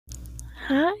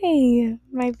Hi,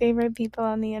 my favorite people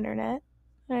on the internet.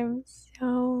 I'm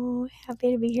so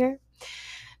happy to be here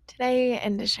today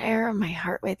and to share my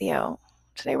heart with you.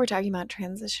 Today, we're talking about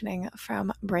transitioning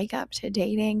from breakup to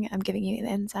dating. I'm giving you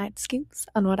the inside scoops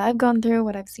on what I've gone through,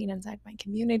 what I've seen inside my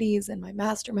communities and my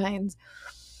masterminds,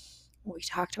 what we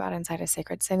talked about inside of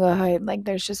Sacred Singlehood. Like,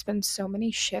 there's just been so many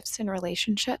shifts in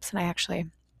relationships, and I actually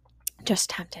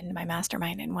just tapped into my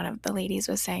mastermind, and one of the ladies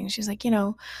was saying, she's like,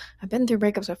 I've been through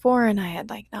breakups before, and I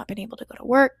had not been able to go to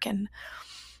work, and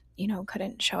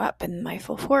couldn't show up in my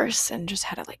full force, and just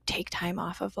had to take time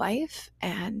off of life.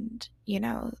 And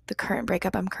the current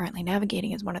breakup I'm currently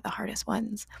navigating is one of the hardest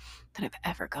ones that I've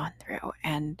ever gone through.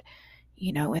 And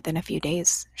within a few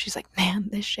days, she's like, man,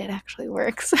 this shit actually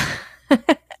works.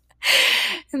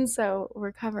 And so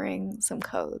we're covering some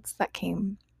codes that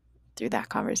came through that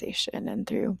conversation and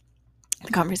through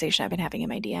the conversation I've been having in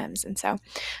my DMs. And so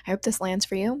I hope this lands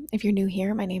for you. If you're new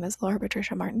here, my name is Laura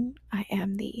Patricia Martin. I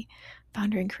am the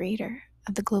founder and creator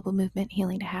of the global movement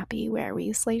Healing to Happy, where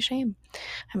we slay shame.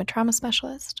 I'm a trauma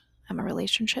specialist. I'm a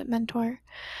relationship mentor.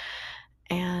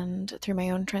 And through my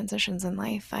own transitions in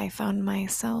life, I found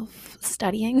myself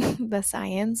studying the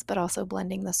science, but also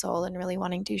blending the soul and really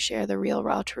wanting to share the real,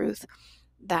 raw truth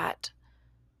that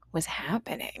was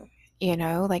happening.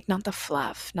 Not the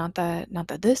fluff, not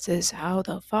the this is how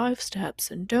the 5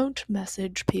 steps and don't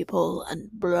message people and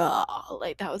blah.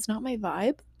 That was not my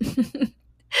vibe.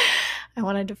 I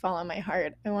wanted to follow my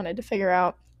heart. I wanted to figure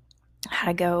out how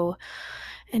to go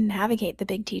and navigate the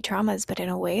big T traumas, but in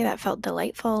a way that felt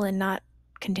delightful and not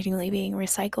continually being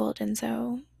recycled. And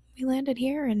so we landed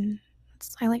here, and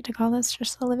I like to call this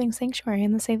just a living sanctuary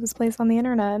and the safest place on the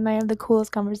internet. And I have the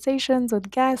coolest conversations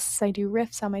with guests. I do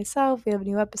riffs on myself. We have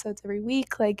new episodes every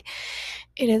week. It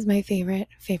is my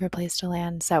favorite place to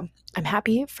land. So I'm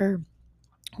happy for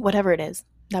whatever it is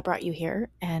that brought you here.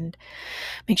 And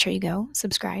make sure you go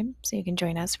subscribe so you can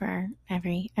join us for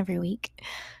every week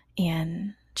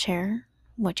and share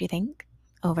what you think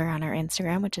over on our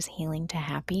Instagram, which is Healing to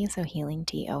Happy. So Healing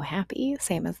to Happy,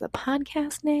 same as the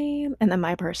podcast name. And then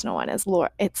my personal one is Laura.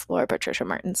 It's Laura Patricia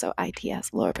Martin. So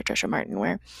ITS Laura Patricia Martin,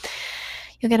 where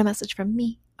you'll get a message from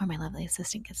me or my lovely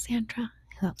assistant Cassandra,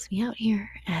 who helps me out here,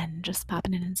 and just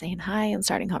popping in and saying hi and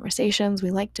starting conversations.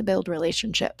 We like to build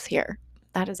relationships here.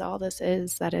 That is all this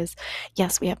is. That is,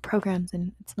 yes, we have programs,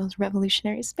 and it's the most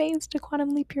revolutionary space to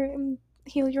quantum leap and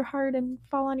heal your heart and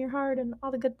fall on your heart and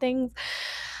all the good things.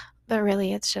 But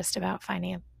really, it's just about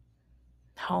finding a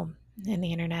home in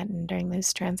the internet. And during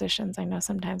these transitions, I know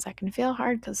sometimes that can feel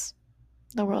hard because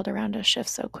the world around us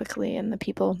shifts so quickly, and the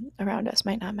people around us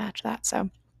might not match that. So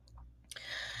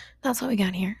that's what we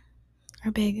got here.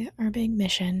 Our big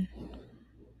mission.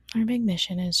 Our big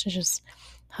mission is to just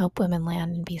help women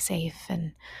land and be safe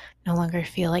and no longer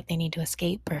feel like they need to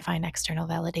escape or find external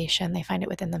validation. They find it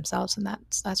within themselves, and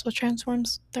that's what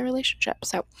transforms their relationship.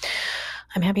 So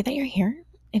I'm happy that you're here.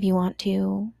 If you want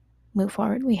to move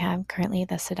forward, we have currently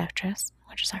the Seductress,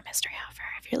 which is our mystery offer.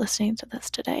 If you're listening to this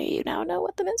today, you now know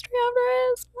what the mystery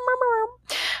offer is.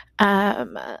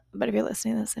 But if you're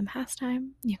listening to this in past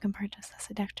time, you can purchase the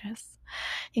Seductress.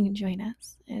 You can join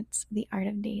us. It's the art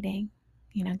of dating.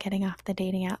 Getting off the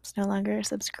dating apps, no longer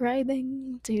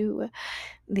subscribing to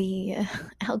the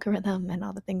algorithm and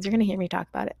all the things. You're going to hear me talk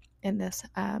about it in this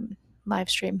live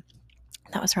stream.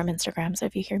 That was from Instagram. So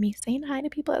if you hear me saying hi to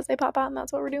people as they pop on,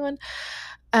 that's what we're doing.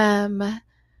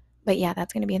 But yeah,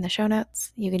 that's going to be in the show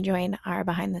notes. You can join our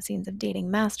behind the scenes of dating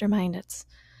mastermind.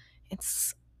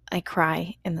 It's I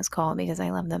cry in this call because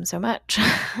I love them so much.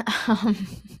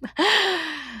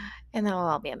 And that will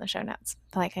all be in the show notes.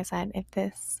 But like I said, if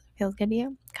this feels good to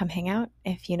you, come hang out.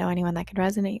 If you know anyone that could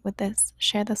resonate with this,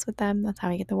 share this with them. That's how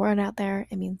we get the word out there.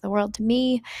 It means the world to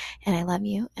me, and I love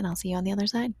you, and I'll see you on the other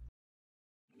side.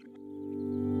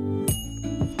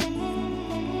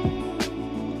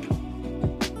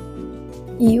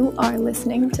 You are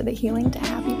listening to the Healing to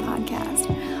Happy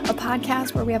podcast, a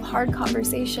podcast where we have hard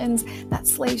conversations that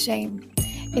slay shame.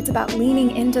 It's about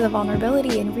leaning into the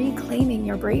vulnerability and reclaiming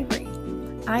your bravery.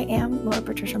 I am Laura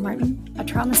Patricia Martin, a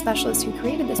trauma specialist who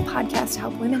created this podcast to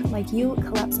help women like you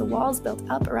collapse the walls built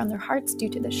up around their hearts due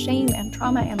to the shame and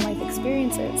trauma and life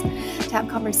experiences, to have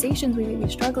conversations we may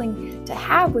be struggling to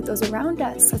have with those around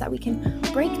us so that we can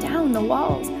break down the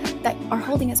walls that are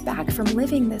holding us back from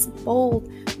living this bold,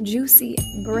 juicy,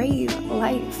 brave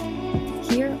life.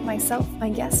 Here, myself, my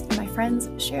guests, and my friends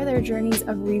share their journeys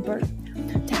of rebirth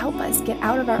to help us get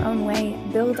out of our own way,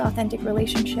 build authentic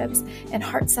relationships and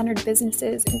heart-centered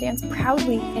businesses, and dance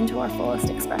proudly into our fullest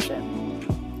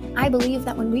expression. I believe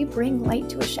that when we bring light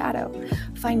to a shadow,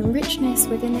 find richness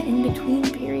within the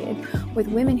in-between period with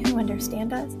women who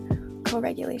understand us, physical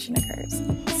regulation occurs.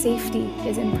 Safety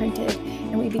is imprinted,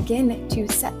 and we begin to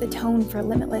set the tone for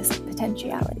limitless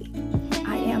potentiality.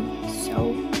 I am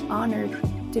so honored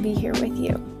to be here with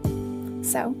you.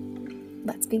 So,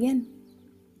 let's begin.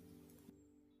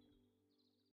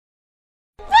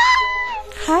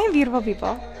 Hi, beautiful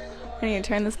people. I need to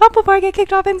turn this up before I get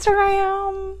kicked off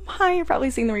Instagram. Hi, you're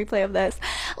probably seeing the replay of this.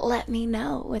 Let me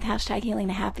know with hashtag healing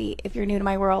to happy if you're new to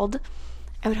my world.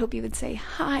 I would hope you would say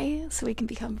hi so we can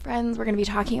become friends. We're going to be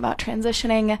talking about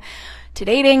transitioning to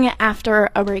dating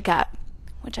after a breakup,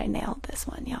 which I nailed this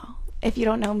one, y'all. If you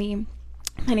don't know me,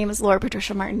 my name is Laura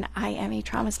Patricia Martin. I am a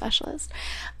trauma specialist.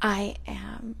 I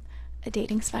am a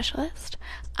dating specialist.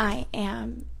 I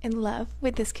am in love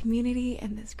with this community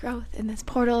and this growth and this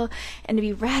portal, and to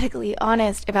be radically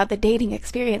honest about the dating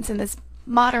experience in this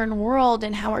modern world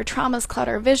and how our traumas cloud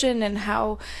our vision and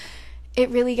how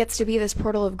it really gets to be this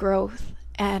portal of growth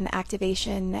and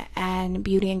activation and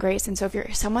beauty and grace. And so if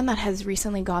you're someone that has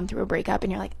recently gone through a breakup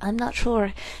and you're like, I'm not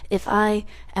sure if I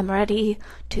am ready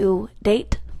to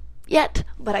date yet,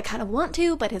 but I kind of want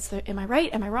to, but am I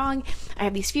right? Am I wrong? I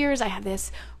have these fears. I have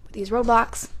these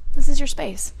roadblocks. This is your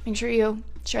space. Make sure you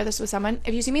share this with someone.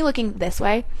 If you see me looking this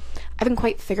way, I haven't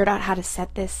quite figured out how to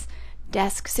set this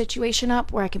desk situation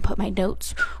up where I can put my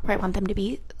notes where I want them to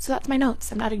be. So that's my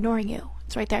notes. I'm not ignoring you.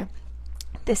 It's right there.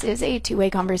 This is a two-way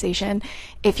conversation.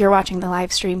 If you're watching the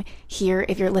live stream here,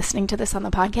 if you're listening to this on the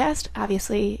podcast,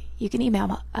 obviously you can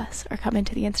email us or come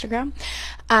into the Instagram.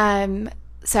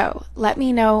 So let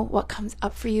me know what comes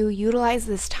up for you. Utilize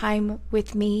this time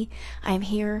with me. I'm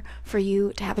here for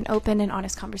you to have an open and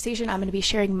honest conversation. I'm going to be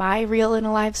sharing my real and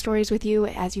alive stories with you.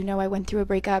 As you know, I went through a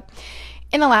breakup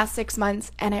in the last 6 months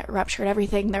and it ruptured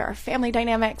everything. There are family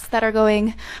dynamics that are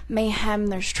going mayhem.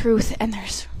 There's truth and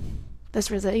there's this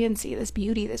resiliency, this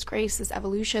beauty, this grace, this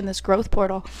evolution, this growth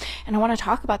portal. And I want to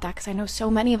talk about that because I know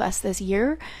so many of us this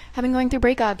year have been going through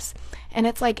breakups. And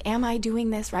it's like, am I doing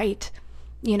this right?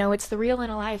 You know, it's the real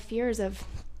and alive fears of,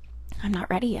 I'm not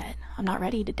ready yet. I'm not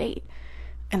ready to date.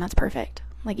 And that's perfect.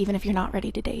 Like, even if you're not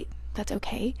ready to date, that's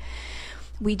okay.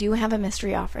 We do have a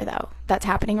mystery offer, though, that's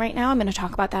happening right now. I'm going to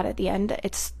talk about that at the end.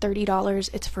 It's $30.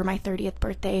 It's for my 30th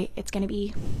birthday. It's going to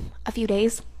be a few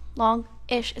days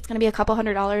long-ish. It's going to be a couple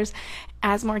 $100s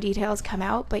as more details come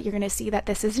out, but you're going to see that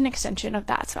this is an extension of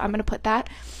that. So I'm going to put that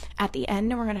at the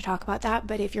end and we're going to talk about that.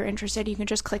 But if you're interested, you can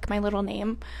just click my little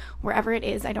name wherever it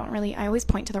is. I always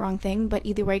point to the wrong thing, but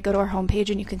either way, go to our homepage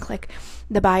and you can click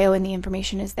the bio and the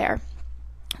information is there.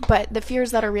 But the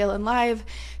fears that are real and live,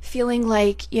 feeling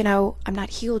like, you know, I'm not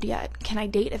healed yet. Can I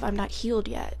date if I'm not healed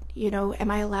yet? You know, am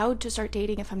I allowed to start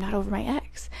dating if I'm not over my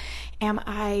ex? Am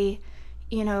I,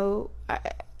 you know,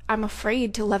 I'm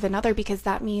afraid to love another because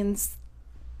that means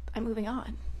I'm moving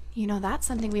on. You know, that's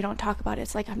something we don't talk about.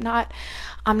 It's like, I'm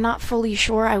not fully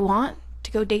sure I want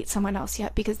to go date someone else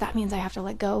yet because that means I have to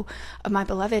let go of my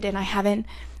beloved and I haven't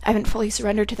fully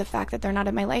surrendered to the fact that they're not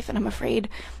in my life, and I'm afraid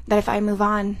that if I move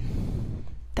on,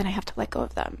 then I have to let go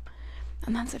of them.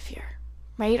 And that's a fear,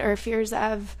 right? Or fears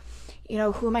of, you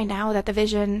know, who am I now that the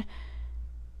vision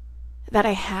that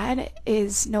I had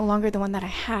is no longer the one that I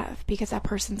have because that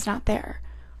person's not there.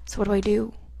 So what do I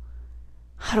do?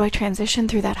 How do I transition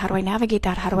through that? How do I navigate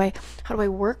that? How do I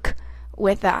work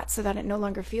with that so that it no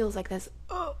longer feels like this,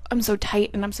 oh, I'm so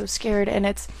tight and I'm so scared? And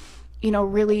it's, you know,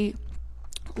 really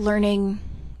learning,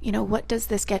 you know, what does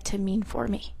this get to mean for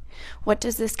me? What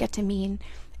does this get to mean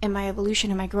in my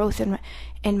evolution, in my growth,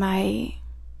 in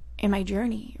my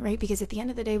journey, right? Because at the end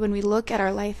of the day, when we look at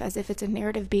our life as if it's a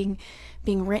narrative being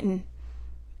written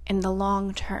in the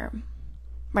long term,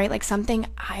 right? Like something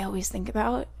I always think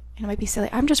about, and it might be silly,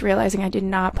 I'm just realizing I did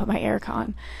not put my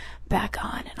aircon back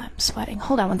on and I'm sweating.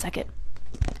 Hold on one second.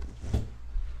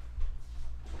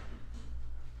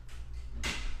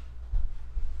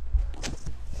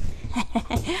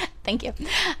 Thank you.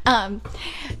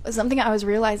 Something I was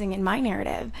realizing in my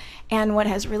narrative, and what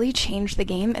has really changed the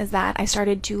game, is that I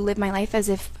started to live my life as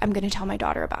if I'm going to tell my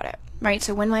daughter about it, right?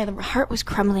 So when my heart was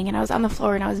crumbling and I was on the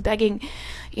floor and I was begging,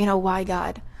 you know, why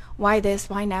God? Why this?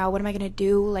 Why now? What am I going to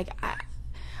do? Like,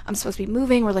 I'm supposed to be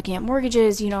moving. We're looking at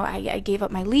mortgages. You know, I gave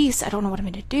up my lease. I don't know what I'm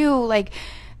going to do. Like,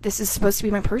 this is supposed to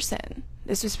be my person.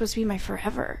 This is supposed to be my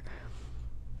forever.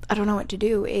 I don't know what to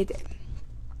do.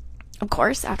 Of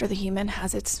course, after the human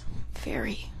has its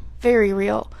very, very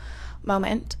real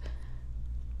moment,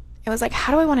 it was like,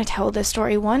 how do I want to tell this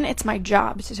story? One, it's my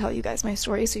job to tell you guys my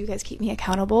story, so you guys keep me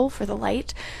accountable for the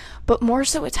light. But more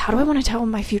so, it's how do I want to tell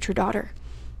my future daughter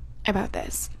about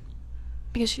this?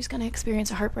 Because she's going to experience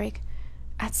a heartbreak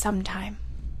at some time.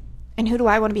 And who do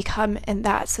I want to become in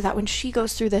that, so that when she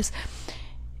goes through this,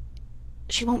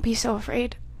 she won't be so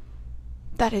afraid?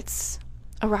 that it's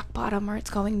a rock bottom, or it's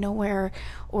going nowhere,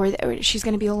 or she's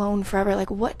going to be alone forever.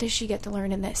 Like, what does she get to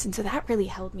learn in this? And so that really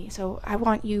held me. So I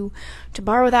want you to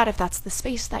borrow that, if that's the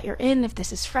space that you're in, if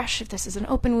this is fresh, if this is an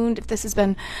open wound, if this has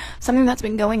been something that's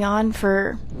been going on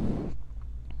for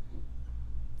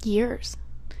years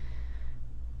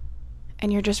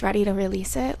and you're just ready to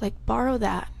release it. Like, borrow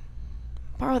that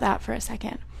for a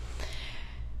second.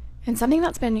 And something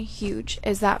that's been huge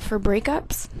is that for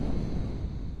breakups,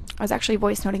 I was actually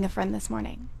voice noting a friend this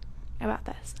morning about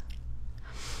this.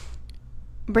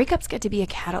 Breakups get to be a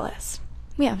catalyst.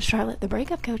 We have Charlotte, the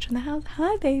breakup coach, in the house.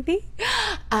 Hi, baby.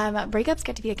 Breakups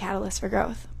get to be a catalyst for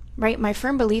growth, right? My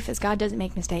firm belief is God doesn't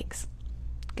make mistakes.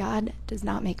 God does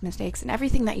not make mistakes. And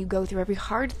everything that you go through, every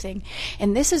hard thing,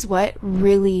 and this is what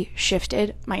really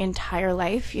shifted my entire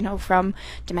life, from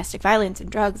domestic violence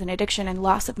and drugs and addiction and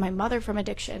loss of my mother from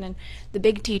addiction and the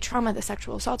big T trauma, the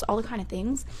sexual assaults, all the kind of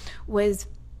things, was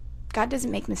God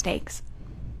doesn't make mistakes.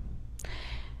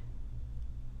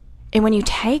 And when you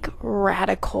take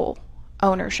radical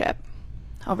ownership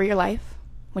over your life,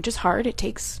 which is hard, it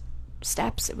takes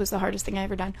steps. It was the hardest thing I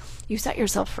ever done. You set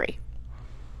yourself free.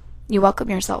 You welcome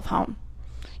yourself home.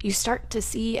 You start to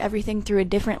see everything through a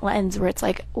different lens, where it's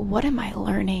like, what am I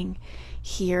learning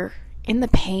here in the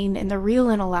pain, in the real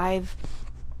and alive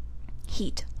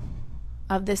heat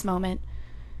of this moment?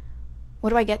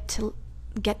 What do I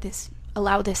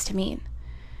allow this to mean?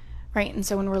 Right? And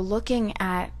so when we're looking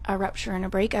at a rupture and a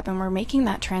breakup and we're making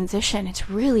that transition, it's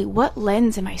really, what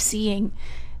lens am I seeing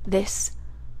this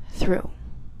through?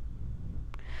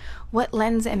 What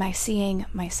lens am I seeing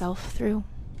myself through?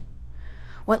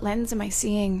 What lens am I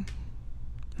seeing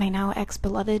my now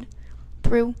ex-beloved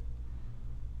through?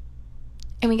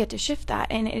 And we get to shift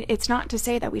that. And it's not to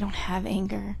say that we don't have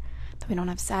anger, that we don't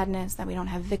have sadness, that we don't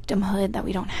have victimhood, that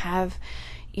we don't have,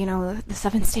 the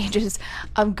 7 stages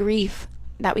of grief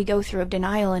that we go through, of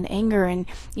denial and anger and,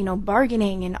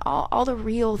 bargaining and all the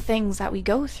real things that we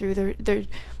go through.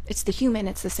 It's the human,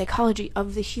 it's the psychology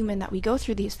of the human that we go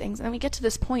through these things. And then we get to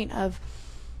this point of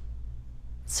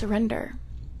surrender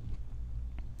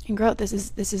and growth. This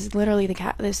is literally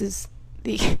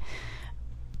the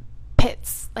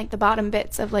pits, like the bottom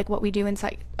bits of like what we do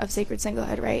inside of Sacred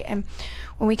Singlehood, right? And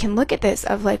when we can look at this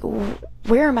of like,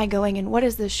 where am I going and what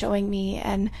is this showing me?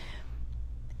 And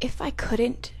if I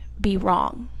couldn't be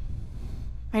wrong,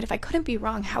 right? If I couldn't be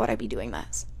wrong, how would I be doing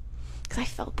this? Because I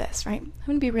felt this, right? I'm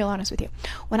going to be real honest with you.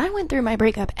 When I went through my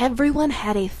breakup, everyone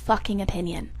had a fucking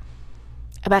opinion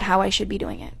about how I should be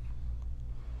doing it.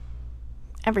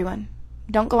 Everyone.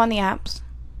 Don't go on the apps.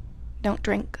 Don't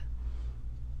drink.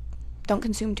 Don't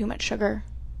consume too much sugar.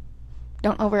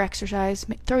 Don't over-exercise.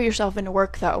 Throw yourself into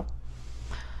work, though.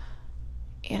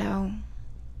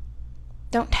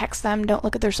 Don't text them. Don't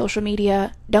look at their social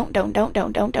media. Don't.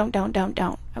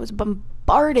 I was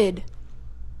bombarded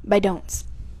by don'ts.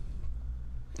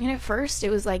 And at first, it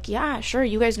was like, yeah, sure,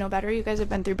 you guys know better. You guys have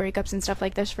been through breakups and stuff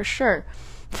like this for sure.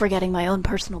 Forgetting my own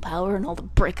personal power and all the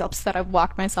breakups that I've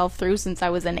walked myself through since I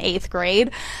was in 8th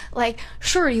grade. Like,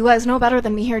 sure, you guys know better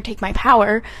than me here. Take my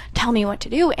power. Tell me what to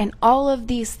do. And all of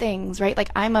these things, right? Like,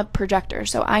 I'm a projector,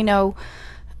 so I know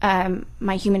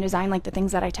my human design, like the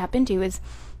things that I tap into is,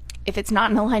 if it's not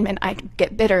in alignment, I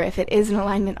get bitter. If it is in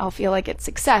alignment, I'll feel like it's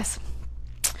success.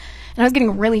 And I was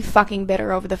getting really fucking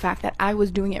bitter over the fact that I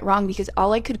was doing it wrong, because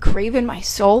all I could crave in my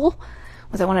soul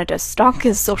was I wanted to stalk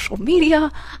his social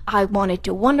media. I wanted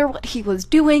to wonder what he was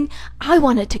doing. I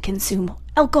wanted to consume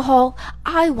alcohol.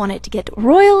 I wanted to get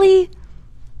royally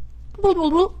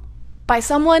by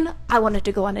someone. I wanted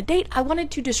to go on a date. I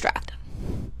wanted to distract.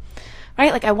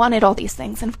 Right? Like, I wanted all these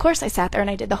things. And of course I sat there and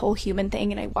I did the whole human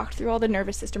thing, and I walked through all the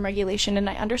nervous system regulation, and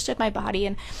I understood my body,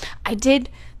 and I did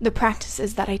the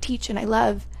practices that I teach and I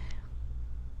love.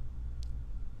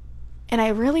 And I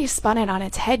really spun it on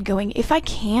its head, going, if I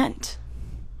can't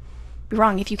be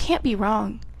wrong, if you can't be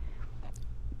wrong,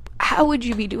 how would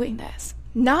you be doing this?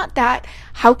 Not that,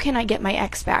 how can I get my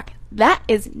ex back? That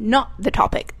is not the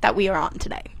topic that we are on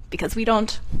today, because we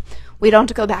don't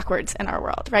go backwards in our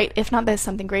world, right? If not, there's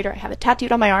something greater. I have it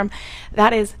tattooed on my arm.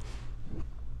 That is,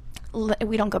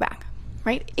 we don't go back,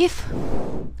 right? If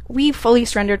we fully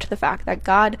surrender to the fact that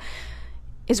God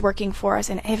is working for us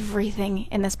and everything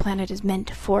in this planet is meant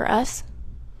for us,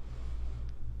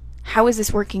 how is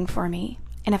this working for me?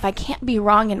 And if I can't be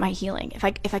wrong in my healing, if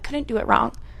I couldn't do it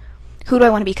wrong, who do I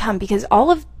want to become? Because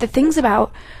all of the things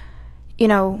about,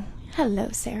 hello,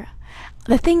 Sarah.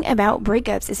 The thing about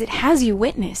breakups is it has you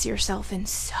witness yourself in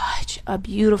such a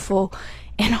beautiful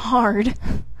and hard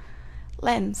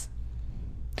lens.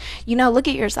 Look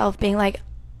at yourself being like,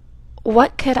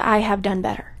 what could I have done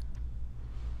better?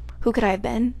 Who could I have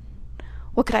been?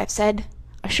 What could I have said?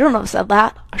 I shouldn't have said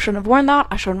that. I shouldn't have worn that.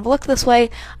 I shouldn't have looked this way.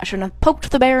 I shouldn't have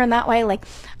poked the bear in that way. Like,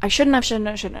 I shouldn't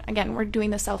have. Again, we're doing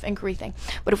the self-inquiry thing.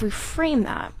 But if we frame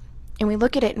that and we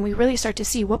look at it and we really start to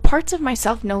see what parts of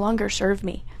myself no longer serve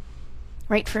me,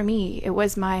 right? For me, it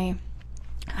was I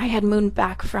had moved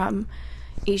back from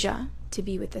Asia to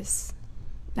be with this.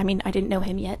 I mean, I didn't know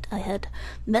him yet. I had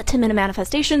met him in a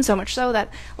manifestation, so much so that,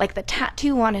 like, the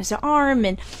tattoo on his arm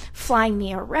and flying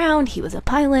me around, he was a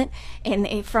pilot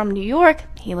from New York.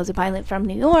 He was a pilot from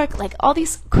New York. Like, all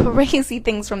these crazy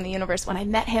things from the universe. When I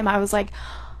met him, I was like,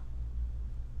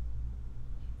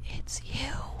 it's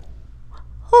you.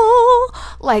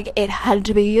 Oh, like, it had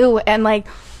to be you. And, like,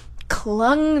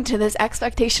 clung to this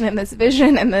expectation and this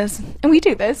vision and we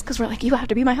do this because we're like, you have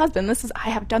to be my husband. I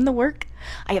have done the work.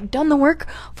 I have done the work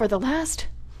for the last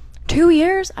 2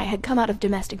 years. I had come out of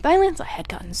domestic violence. I had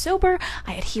gotten sober.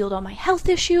 I had healed all my health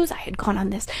issues. I had gone on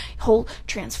this whole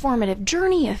transformative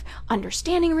journey of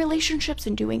understanding relationships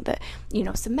and doing the,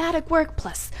 somatic work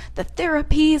plus the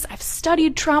therapies. I've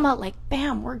studied trauma. Like,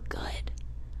 bam, we're good.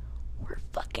 We're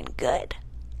fucking good.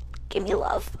 Give me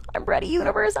love. I'm ready,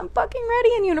 universe. I'm fucking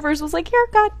ready. And universe was like, here,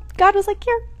 God. God was like,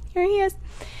 here he is.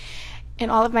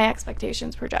 And all of my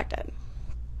expectations projected.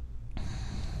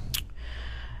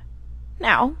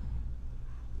 Now,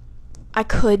 I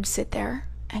could sit there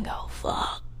and go,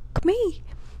 fuck me.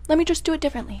 Let me just do it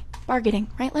differently.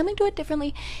 Bargaining, right? Let me do it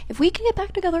differently. If we can get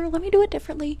back together, let me do it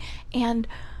differently. And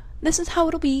this is how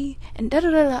it'll be. And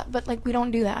da-da-da-da. But, like, we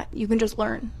don't do that. You can just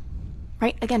learn,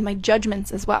 right? Again, my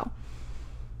judgments as well.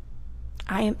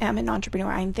 I am an entrepreneur.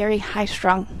 I am very high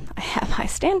strung. I have high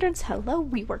standards. Hello,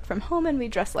 we work from home and we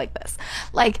dress like this.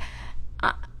 Like,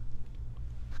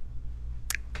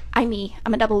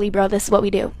 I'm a double Libra. This is what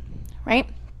we do, right?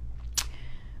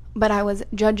 But I was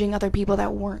judging other people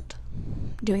that weren't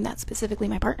doing that, specifically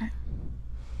my partner.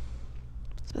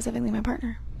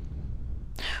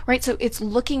 Right? So it's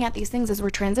looking at these things as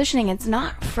we're transitioning. It's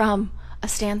not from a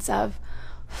stance of,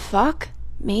 fuck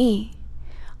me.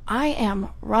 I am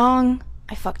wrong.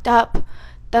 I fucked up,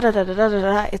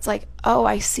 da-da-da-da-da-da-da. It's like, oh,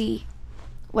 I see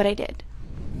what I did.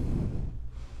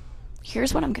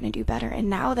 Here's what I'm going to do better. And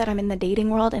now that I'm in the dating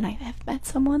world and I have met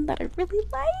someone that I really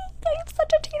like, I have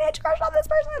such a teenage crush on this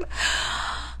person.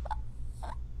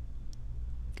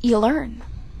 You learn.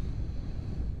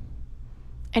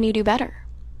 And you do better,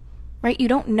 right? You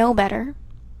don't know better,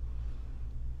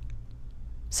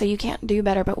 so you can't do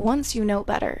better. But once you know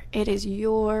better, it is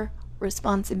your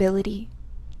responsibility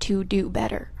to do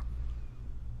better,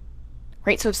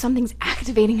 right? So if something's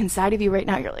activating inside of you right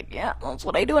now, you're like, yeah, that's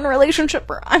what I do in a relationship,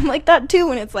 or I'm like that too.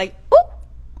 And it's like, oh,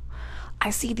 I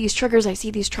see these triggers, I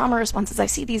see these trauma responses, I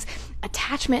see these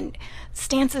attachment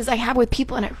stances I have with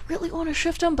people, and I really want to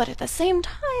shift them, but at the same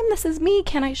time, this is me.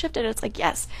 Can I shift it? It's like,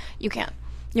 yes, you can.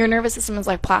 Your nervous system is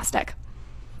like plastic.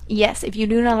 Yes, if you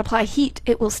do not apply heat,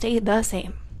 it will stay the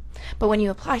same. But when you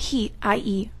apply heat,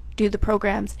 i.e., do the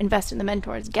programs, invest in the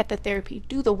mentors, get the therapy,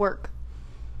 do the work,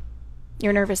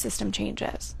 your nervous system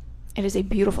changes. It is a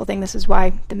beautiful thing. This is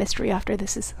why the mystery after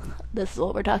this is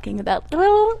what we're talking about.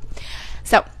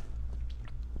 So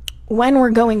when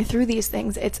we're going through these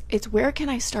things, it's where can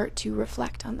I start to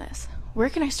reflect on this? Where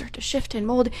can I start to shift and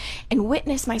mold and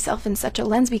witness myself in such a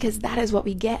lens? Because that is what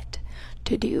we get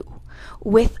to do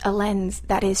with a lens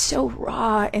that is so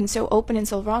raw and so open and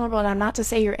so vulnerable. And I'm not to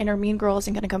say your inner mean girl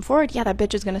isn't going to come forward. Yeah, that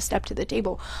bitch is going to step to the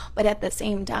table. But at the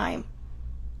same time,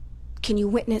 can you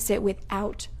witness it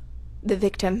without the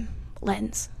victim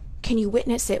lens? Can you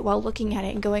witness it while looking at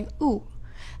it and going, ooh,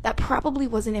 that probably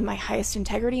wasn't in my highest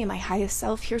integrity and my highest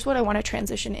self. Here's what I want to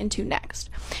transition into next.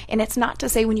 And it's not to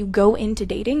say when you go into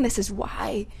dating, this is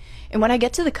why. And when I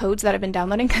get to the codes that I've been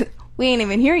downloading, because we ain't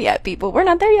even here yet, people. We're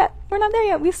not there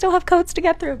yet. We still have codes to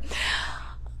get through.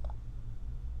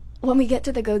 When we get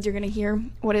to the codes, you're going to hear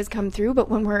what has come through. But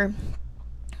when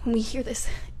we hear this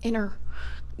inner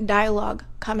dialogue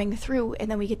coming through, and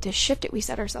then we get to shift it, we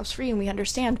set ourselves free, and we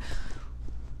understand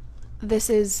this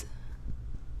is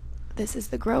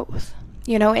the growth,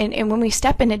 and when we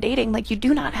step into dating, like, you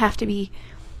do not have to be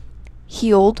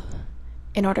healed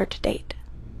in order to date.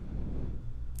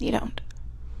 You don't.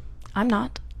 I'm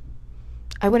not.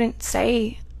 I wouldn't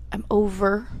say I'm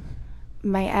over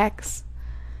my ex.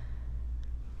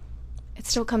 It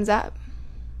still comes up,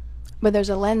 but there's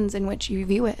a lens in which you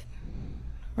view it,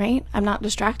 right? I'm not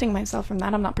distracting myself from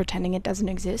that. I'm not pretending it doesn't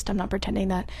exist. I'm not pretending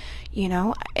that,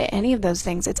 any of those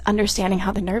things. It's understanding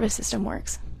how the nervous system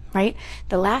works. Right?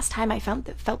 The last time I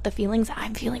felt the feelings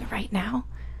I'm feeling right now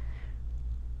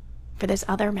for this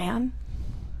other man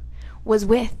was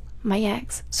with my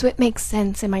ex. So it makes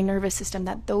sense in my nervous system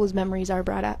that those memories are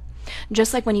brought up.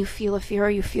 Just like when you feel a fear or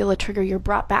you feel a trigger, you're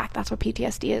brought back. That's what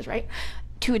PTSD is, right?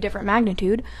 To a different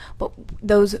magnitude, but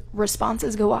those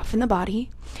responses go off in the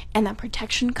body, and that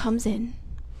protection comes in,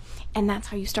 and that's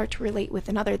how you start to relate with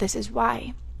another. This is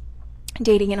why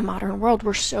dating in a modern world,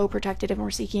 we're so protected, and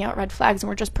we're seeking out red flags, and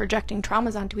we're just projecting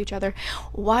traumas onto each other.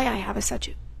 Why I have such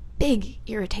a big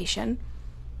irritation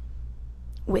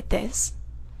with this,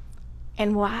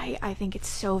 and why I think it's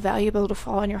so valuable to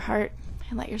fall on your heart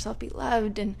and let yourself be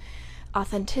loved, and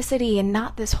authenticity, and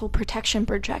not this whole protection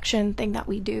projection thing that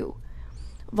we do.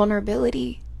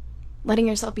 Vulnerability, letting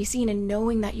yourself be seen, and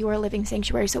knowing that you are a living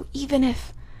sanctuary. So even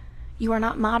if you are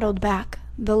not modeled back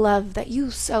the love that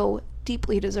you so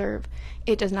deeply deserve,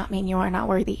 it does not mean you are not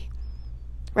worthy,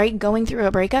 right? Going through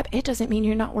a breakup, it doesn't mean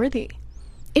you're not worthy.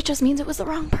 It just means it was the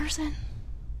wrong person.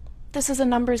 This is a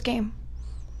numbers game.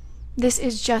 This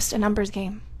is just a numbers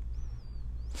game.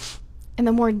 And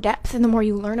the more depth and the more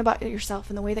you learn about yourself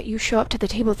and the way that you show up to the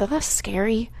table, the less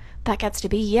scary that gets to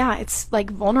be. Yeah, it's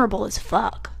like vulnerable as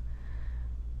fuck,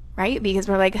 right? Because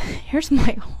we're like, here's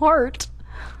my heart.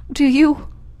 Do you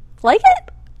like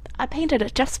it? I painted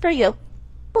it just for you.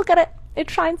 Look at it. It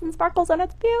shines and sparkles and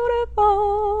it's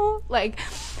beautiful. Like,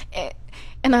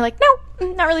 and they're like,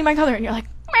 no, not really my color. And you're like,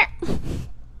 meh.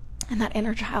 And that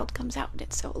inner child comes out, and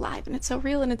it's so alive and it's so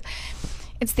real, and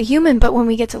it's the human. But when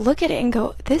we get to look at it and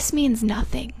go, this means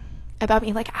nothing about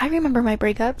me. Like, I remember my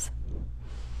breakups.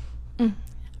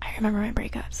 I remember my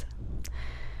breakups.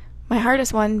 My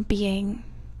hardest one being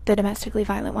the domestically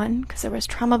violent one, because there was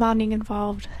trauma bonding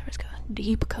involved. There was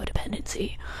deep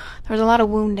codependency. There was a lot of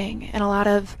wounding and a lot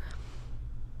of,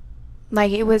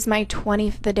 like, it was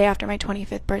the day after my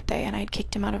 25th birthday, and I'd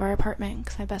kicked him out of our apartment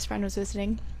because my best friend was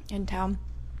visiting in town.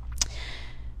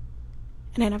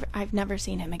 And I've never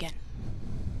seen him again.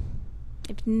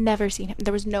 I've never seen him.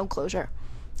 There was no closure.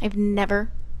 I've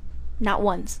never, not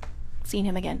once, seen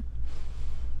him again.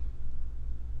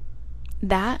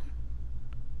 That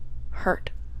hurt.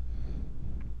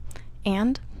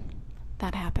 And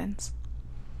that happens.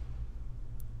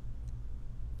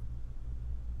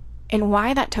 And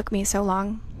why that took me so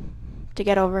long to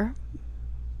get over,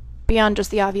 beyond just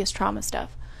the obvious trauma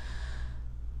stuff,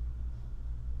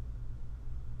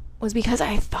 was because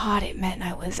I thought it meant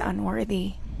I was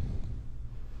unworthy.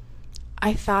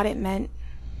 I thought it meant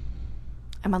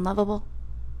I'm unlovable.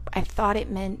 I thought it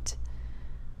meant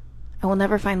I will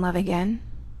never find love again.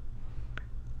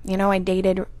 You know, I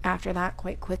dated after that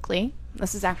quite quickly.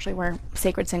 This is actually where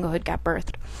Sacred Singlehood got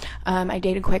birthed. I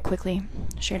dated quite quickly,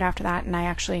 straight after that, and I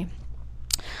actually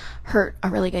hurt a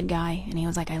really good guy, and he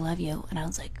was like, I love you. And I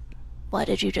was like, why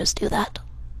did you just do that?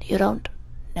 You don't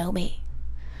know me.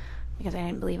 Because I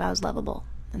didn't believe I was lovable.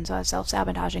 And so I was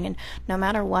self-sabotaging. And no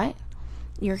matter what,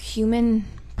 your human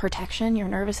protection, your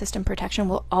nervous system protection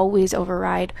will always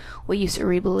override what you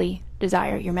cerebrally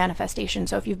desire, your manifestation.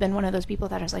 So if you've been one of those people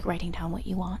that is like writing down what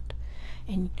you want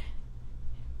and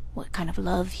what kind of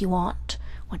love you want,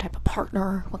 what type of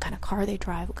partner, what kind of car they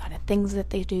drive, what kind of things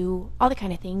that they do, all the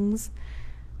kind of things.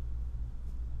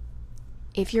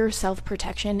 If your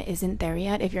self-protection isn't there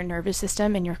yet, if your nervous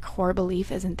system and your core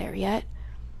belief isn't there yet,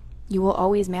 you will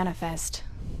always manifest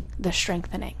the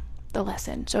strengthening, the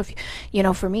lesson. So if, you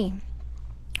know, for me,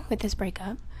 with this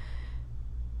breakup,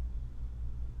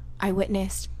 I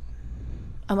witnessed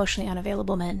emotionally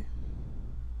unavailable men.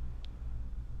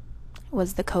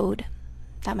 Was the code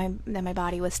that my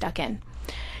body was stuck in.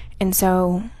 And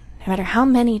so no matter how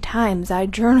many times I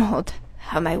journaled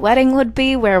how my wedding would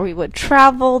be, where we would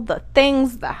travel, the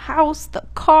things, the house, the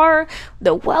car,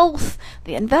 the wealth,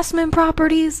 the investment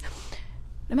properties,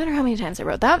 no matter how many times I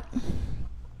wrote that,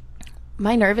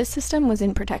 my nervous system was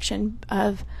in protection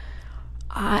of,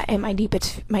 and my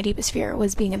deepest fear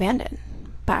was being abandoned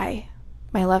by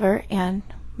my lover and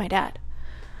my dad.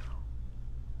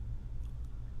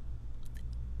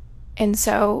 And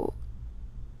so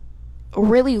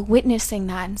really witnessing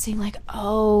that and seeing like,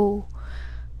 oh,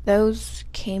 those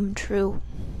came true.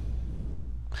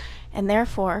 And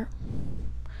therefore,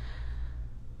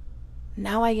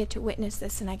 now I get to witness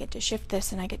this, and I get to shift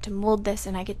this, and I get to mold this,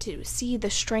 and I get to see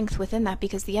the strength within that.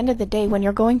 Because at the end of the day, when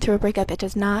you're going through a breakup, it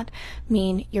does not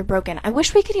mean you're broken. I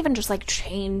wish we could even just like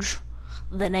change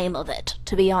the name of it,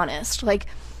 to be honest. Like,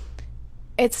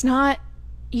 it's not,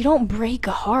 you don't break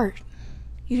a heart.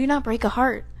 You do not break a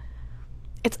heart.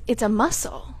 It's a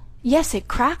muscle. Yes, it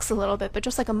cracks a little bit, but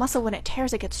just like a muscle, when it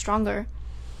tears, it gets stronger.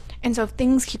 And so if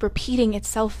things keep repeating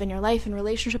itself in your life, and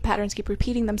relationship patterns keep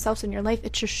repeating themselves in your life,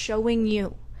 it's just showing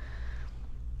you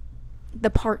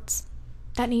the parts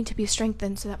that need to be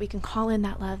strengthened so that we can call in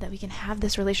that love, that we can have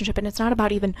this relationship. And it's not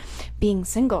about even being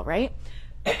single, right?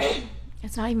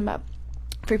 It's not even about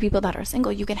for people that are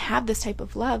single, you can have this type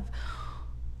of love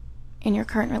in your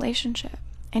current relationship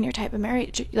and your type of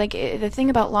marriage. Like, the thing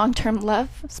about long-term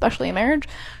love, especially in marriage,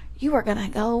 you are gonna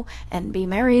go and be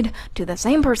married to the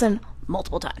same person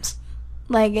multiple times.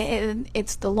 Like,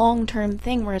 it's the long-term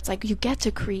thing where it's like you get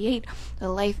to create the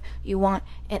life you want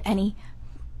at any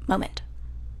moment.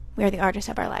 We are the artists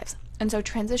of our lives. And so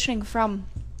transitioning from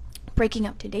breaking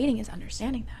up to dating is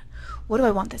understanding that. What do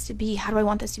I want this to be? How do I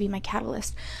want this to be my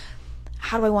catalyst?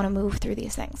 How do I want to move through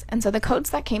these things? And so the codes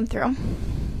that came through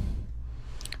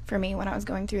for me when I was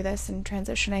going through this and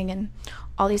transitioning and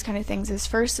all these kind of things is,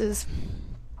 first is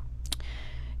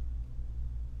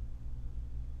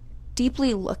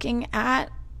deeply looking at,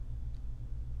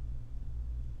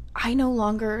 I no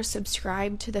longer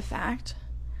subscribe to the fact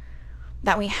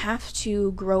that we have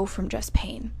to grow from just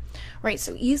pain, right?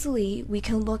 So easily we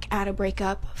can look at a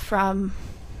breakup from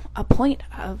a point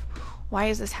of, why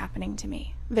is this happening to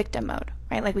me? Victim mode,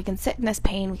 right? Like, we can sit in this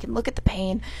pain, we can look at the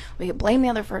pain, we can blame the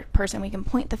other person, we can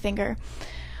point the finger.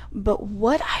 But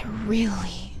what I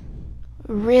really,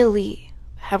 really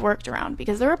have worked around,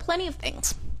 because there are plenty of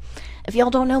things. If y'all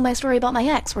don't know my story about my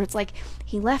ex, where it's like,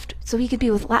 he left so he could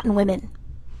be with Latin women.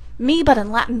 Me, but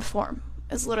in Latin form,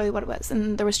 is literally what it was.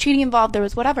 And there was cheating involved, there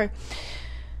was whatever.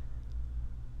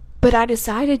 But I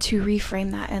decided to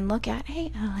reframe that and look at,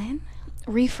 hey, Ellen,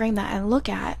 reframe that and look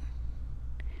at,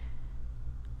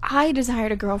 I desire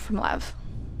to grow from love.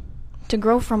 To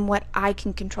grow from what I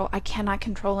can control. I cannot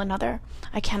control another.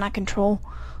 I cannot control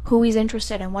who he's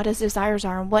interested in, what his desires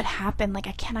are, and what happened. Like,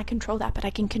 I cannot control that, but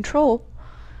I can control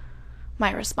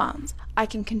my response. I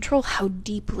can control how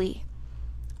deeply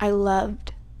I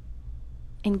loved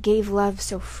and gave love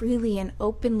so freely and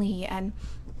openly, and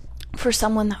for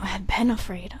someone that had been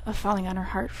afraid of falling on her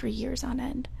heart for years on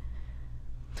end.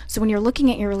 So when you're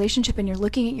looking at your relationship and you're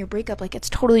looking at your breakup, like, it's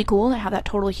totally cool to have that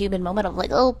total human moment of like,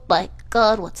 oh my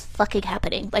God, what's fucking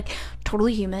happening? Like,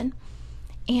 totally human.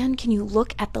 And can you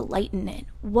look at the light in it?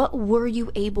 What were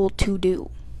you able to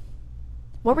do?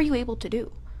 What were you able to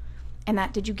do? And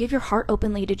that, did you give your heart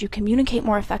openly? Did you communicate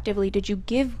more effectively? Did you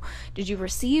give? Did you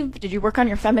receive? Did you work on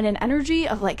your feminine energy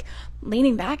of like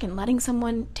leaning back and letting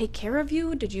someone take care of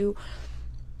you? Did you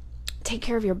take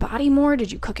care of your body more?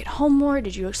 Did you cook at home more?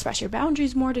 Did you express your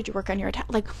boundaries more? Did you work on your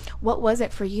like, what was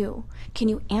it for you? Can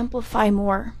you amplify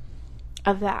more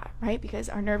of that, right? Because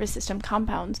our nervous system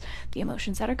compounds the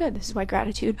emotions that are good. This is why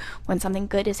gratitude, when something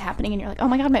good is happening and you're like, oh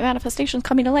my God, my manifestation's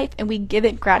coming to life, and we give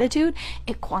it gratitude,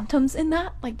 it quantums in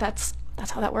that. Like, that's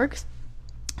how that works.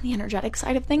 The energetic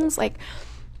side of things, like,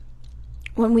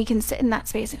 when we can sit in that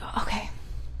space and go, okay,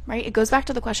 right? It goes back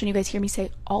to the question you guys hear me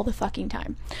say all the fucking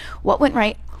time. What went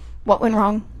right? What went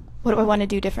wrong? What do I want to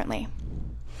do differently?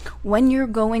 When you're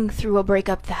going through a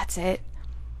breakup, that's it.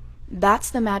 That's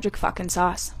the magic fucking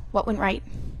sauce. What went right?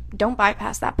 Don't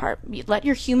bypass that part. You let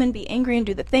your human be angry and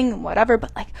do the thing and whatever,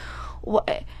 but like, what?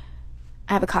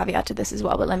 I have a caveat to this as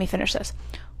well, but let me finish this.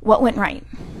 What went right?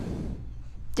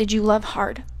 Did you love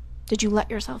hard? Did you let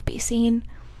yourself be seen?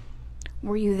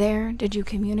 Were you there? Did you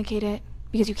communicate it?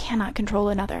 Because you cannot control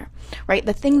another, right?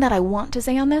 The thing that I want to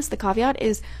say on this, the caveat,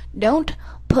 is don't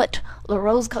put the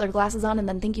rose-colored glasses on and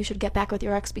then think you should get back with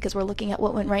your ex because we're looking at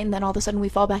what went right, and then all of a sudden we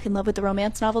fall back in love with the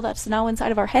romance novel that's now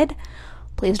inside of our head.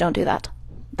 Please don't do that.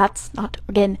 That's not,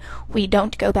 again, we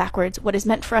don't go backwards. What is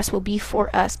meant for us will be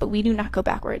for us, but we do not go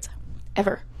backwards,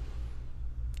 ever.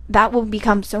 That will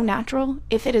become so natural.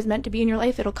 If it is meant to be in your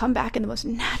life, it'll come back in the most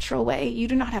natural way. You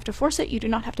do not have to force it. You do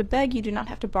not have to beg. You do not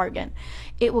have to bargain.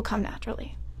 It will come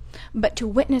naturally. But to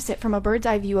witness it from a bird's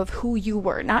eye view of who you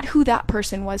were, not who that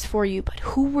person was for you, but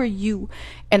who were you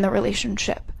in the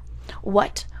relationship?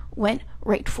 What went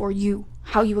right for you?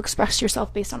 How you expressed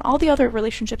yourself based on all the other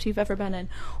relationships you've ever been in?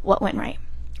 What went right?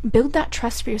 Build that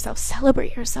trust for yourself.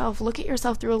 Celebrate yourself. Look at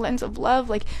yourself through a lens of love.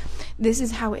 Like, this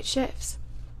is how it shifts.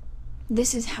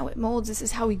 This is how it molds. This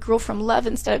is how we grow from love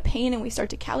instead of pain, and we start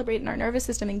to calibrate in our nervous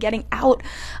system and getting out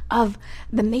of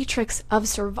the matrix of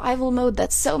survival mode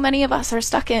that so many of us are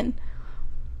stuck in.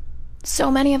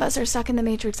 So many of us are stuck in the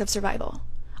matrix of survival.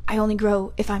 I only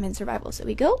grow if I'm in survival. So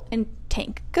we go and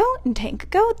tank, go and tank,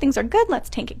 go. Things are good. Let's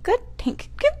tank it good. Tank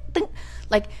it good.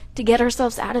 Like, to get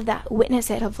ourselves out of that, witness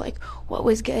it of like, what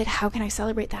was good? How can I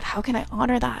celebrate that? How can I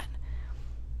honor that?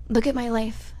 Look at my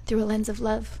life through a lens of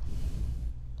love.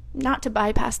 Not to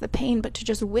bypass the pain, but to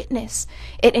just witness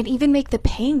it and even make the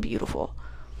pain beautiful,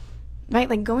 right?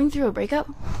 Like, going through a breakup,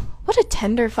 what a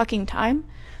tender fucking time.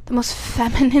 The most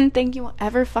feminine thing you will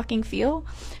ever fucking feel.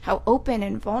 How open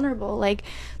and vulnerable. Like,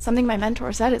 something my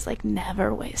mentor said is like,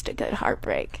 never waste a good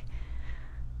heartbreak.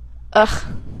 Ugh,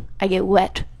 I get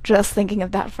wet just thinking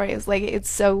of that phrase. Like, it's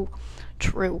so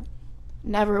true.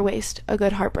 Never waste a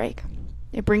good heartbreak.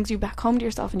 It brings you back home to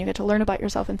yourself, and you get to learn about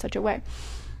yourself in such a way.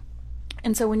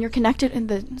 And so when you're connected in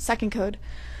the second code,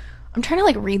 I'm trying to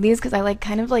like read these because I like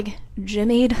kind of like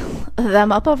jimmied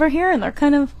them up over here, and they're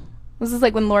kind of, this is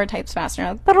like when Laura types faster,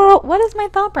 I'm like, what is my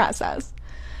thought process?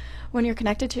 When you're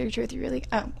connected to your truth, you really,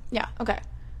 oh, yeah, okay.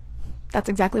 That's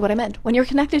exactly what I meant. When you're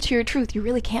connected to your truth, you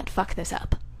really can't fuck this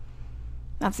up.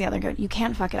 That's the other code. You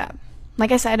can't fuck it up.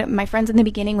 Like I said, my friends in the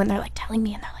beginning, when they're like telling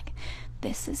me, and they're like,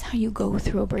 this is how you go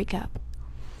through a breakup.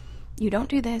 You don't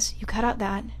do this, you cut out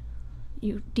that,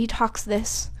 you detox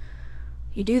this,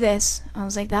 you do this. I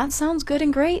was like, that sounds good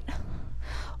and great.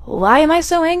 Why am I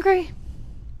so angry?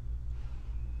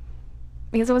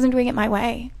 Because I wasn't doing it my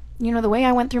way. You know, the way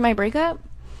I went through my breakup,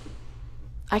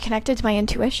 I connected to my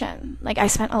intuition. Like, I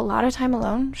spent a lot of time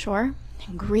alone, sure,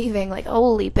 and grieving. Like,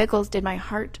 holy pickles, did my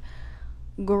heart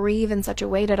grieve in such a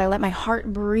way? Did I let my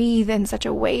heart breathe in such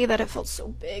a way that it felt so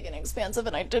big and expansive,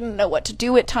 and I didn't know what to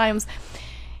do at times?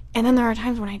 And then there are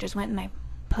times when I just went and I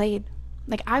played.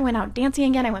 Like, I went out dancing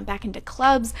again. I went back into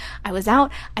clubs. I was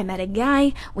out. I met a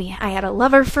guy. I had a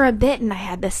lover for a bit, and I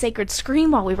had this sacred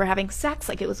scream while we were having sex.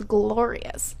 Like, it was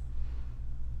glorious.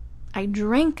 I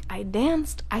drank. I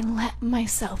danced. I let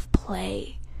myself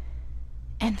play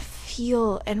and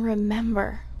feel and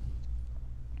remember.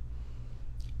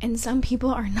 And some people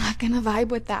are not going to vibe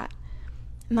with that.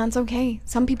 And that's okay.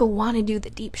 Some people want to do the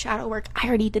deep shadow work. I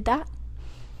already did that.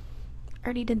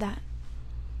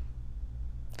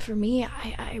 For me,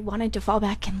 I wanted to fall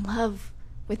back in love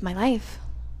with my life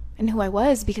and who I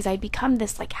was, because I'd become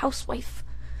this like housewife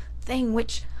thing,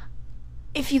 which,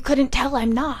 if you couldn't tell,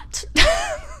 I'm not.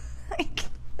 Like,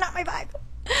 not my vibe.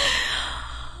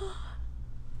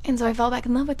 And so I fell back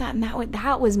in love with that, and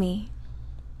that was me.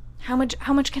 How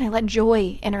much can I let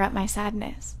joy interrupt my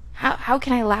sadness? How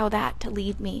can I allow that to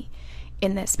lead me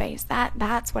in this space?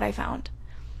 That's what I found.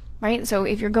 Right? So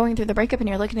if you're going through the breakup and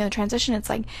you're looking at the transition, it's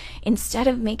like, instead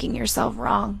of making yourself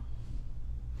wrong,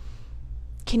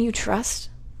 can you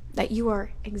trust that you are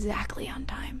exactly on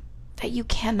time? That you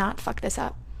cannot fuck this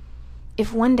up?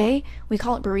 If one day, we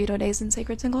call it burrito days in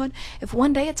Sacred Singlehood, if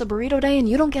one day it's a burrito day and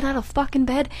you don't get out of fucking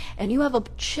bed and you have a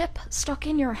chip stuck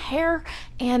in your hair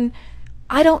and,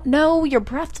 I don't know, your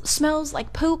breath smells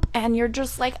like poop and you're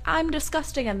just like, I'm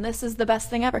disgusting and this is the best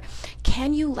thing ever.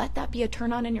 Can you let that be a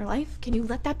turn on in your life? Can you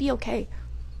let that be okay?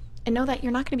 And know that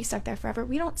you're not going to be stuck there forever.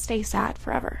 We don't stay sad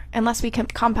forever unless we can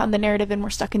compound the narrative and we're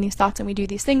stuck in these thoughts and we do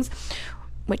these things,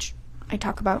 which I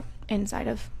talk about inside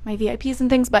of my VIPs and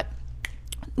things. But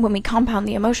when we compound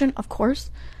the emotion, of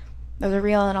course, those are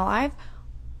real and alive.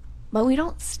 But we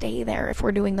don't stay there if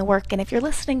we're doing the work. And if you're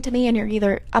listening to me and you're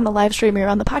either on the live stream or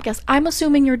on the podcast, I'm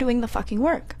assuming you're doing the fucking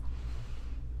work.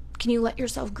 Can you let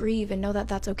yourself grieve and know that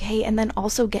that's okay, and then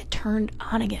also get turned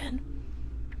on again?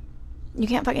 You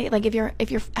can't fucking, like, if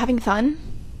you're having fun,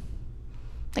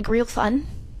 like real fun,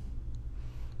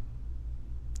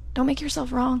 don't make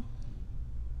yourself wrong.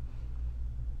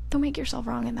 Don't make yourself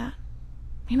wrong in that.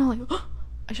 You know, like, oh,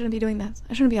 I shouldn't be doing this.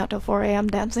 I shouldn't be out till 4 a.m.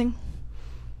 dancing.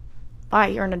 Why?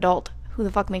 You're an adult. Who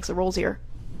the fuck makes the rules here?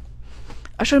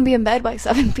 I shouldn't be in bed by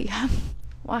 7 p.m.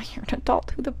 Why? You're an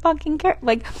adult. Who the fucking cares?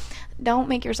 Like, don't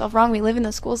make yourself wrong. We live in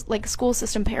the school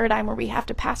system paradigm where we have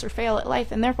to pass or fail at life,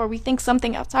 and therefore we think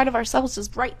something outside of ourselves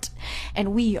is right,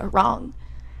 and we are wrong.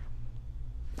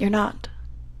 You're not.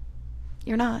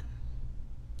 You're not.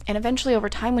 And eventually, over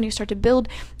time, when you start to build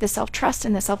this self-trust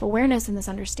and this self-awareness and this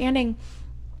understanding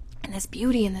and this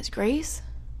beauty and this grace,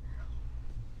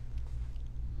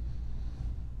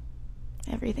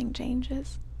 everything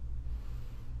changes.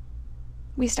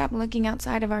 We stop looking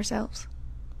outside of ourselves.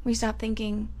 We stop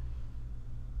thinking,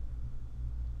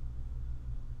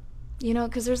 you know,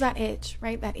 because there's that itch,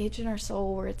 right? That itch in our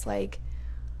soul where it's like,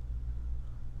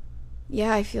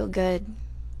 yeah, I feel good,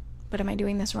 but am I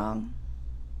doing this wrong?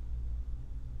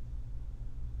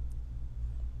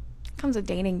 It comes with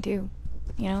dating too.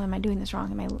 You know, am I doing this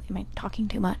wrong? Am I talking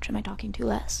too much? Am I talking too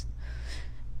less?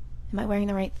 Am I wearing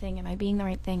the right thing? Am I being the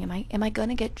right thing? Am I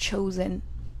gonna get chosen?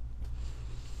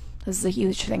 This is a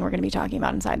huge thing we're gonna be talking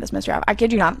about inside this mystery offer. I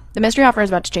kid you not. The mystery offer is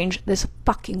about to change this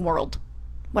fucking world.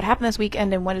 What happened this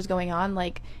weekend and what is going on,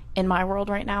 like, in my world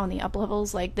right now in the up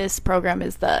levels, like, this program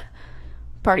is the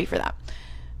party for that.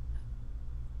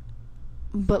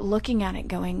 But looking at it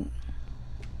going,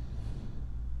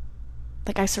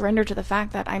 like, I surrender to the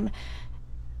fact that I'm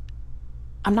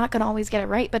not gonna always get it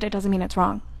right, but it doesn't mean it's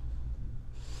wrong.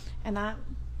 And that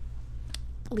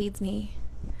leads me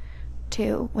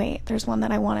to, wait, there's one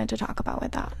that I wanted to talk about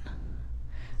with that.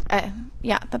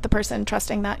 That the person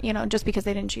trusting that, you know, just because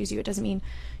they didn't choose you, it doesn't mean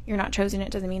you're not chosen.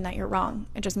 It doesn't mean that you're wrong.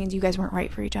 It just means you guys weren't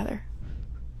right for each other.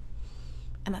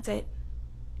 And that's it.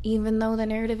 Even though the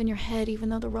narrative in your head, even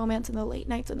though the romance and the late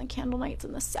nights and the candle nights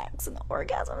and the sex and the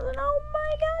orgasms and oh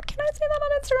my god, can I say that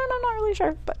on Instagram? I'm not really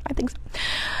sure, but I think so.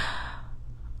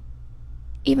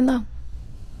 Even though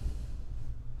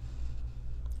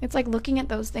it's like looking at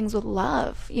those things with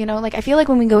love, you know? Like, I feel like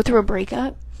when we go through a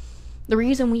breakup, the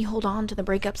reason we hold on to the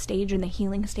breakup stage and the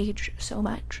healing stage so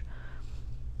much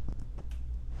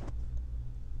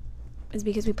is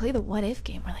because we play the what if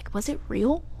game. We're like, was it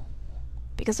real?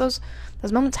 Because those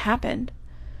moments happened.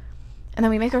 And then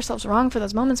we make ourselves wrong for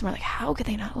those moments and we're like, how could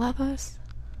they not love us?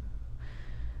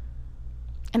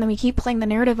 And then we keep playing the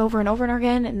narrative over and over and over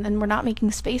again, and then we're not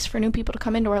making space for new people to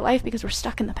come into our life because we're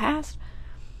stuck in the past.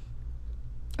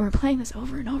 And we're playing this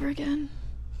over and over again.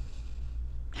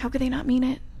 How could they not mean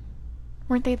it?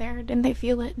 Weren't they there? Didn't they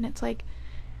feel it? And it's like,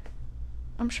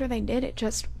 I'm sure they did. It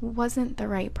just wasn't the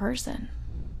right person.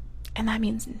 And that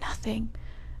means nothing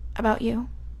about you.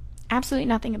 Absolutely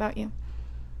nothing about you.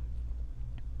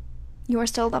 You are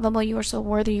still lovable. You are still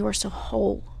worthy. You are still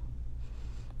whole.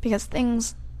 Because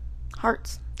things,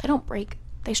 hearts, they don't break.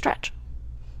 They stretch.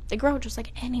 They grow just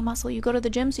like any muscle. You go to the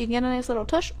gym so you can get a nice little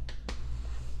tush.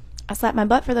 I slapped my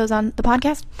butt for those on the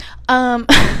podcast.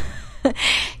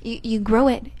 You grow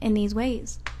it in these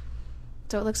ways.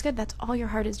 So it looks good. That's all your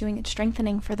heart is doing. It's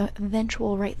strengthening for the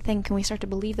eventual right thing. Can we start to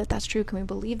believe that that's true? Can we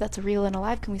believe that's real and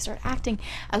alive? Can we start acting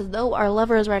as though our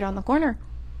lover is right on the corner?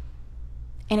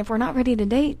 And if we're not ready to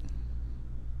date,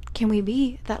 can we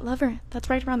be that lover that's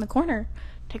right around the corner?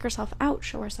 Take ourselves out,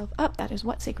 show ourselves up. That is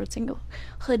what Sacred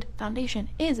Singlehood Foundation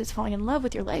is. It's falling in love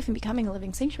with your life and becoming a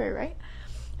living sanctuary, right?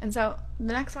 And so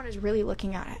the next one is really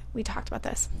looking at it. We talked about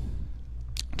this.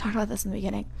 In the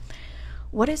beginning.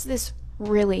 What is this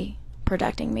really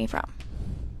protecting me from?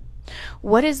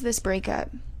 What is this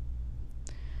breakup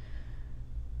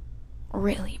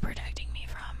really protecting me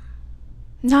from?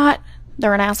 Not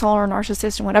they're an asshole or a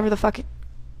narcissist and whatever the fuck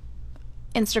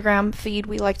Instagram feed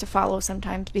we like to follow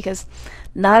sometimes, because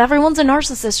not everyone's a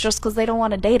narcissist just because they don't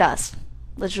want to date us.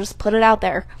 Let's just put it out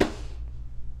there.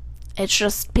 It's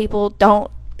just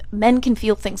men can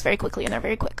feel things very quickly and they're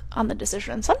very quick on the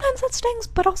decision. Sometimes that stings,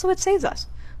 but also it saves us.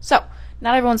 So,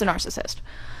 not everyone's a narcissist.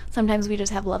 Sometimes we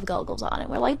just have love goggles on and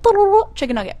we're like,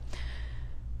 chicken nugget.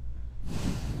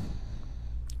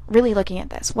 Really looking at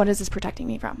this, what is this protecting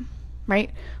me from? Right?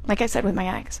 Like I said with my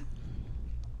ex.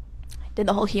 I did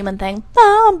the whole human thing.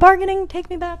 I'm bargaining, take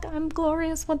me back, I'm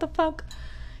glorious, what the fuck?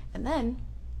 And then,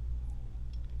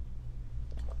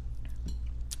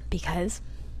 because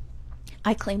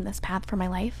I claim this path for my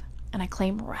life, and I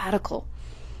claim radical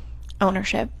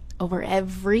ownership over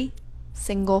every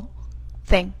single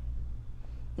thing.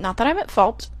 Not that I'm at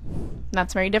fault.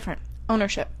 That's very different.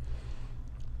 Ownership.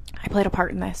 I played a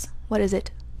part in this. What is it?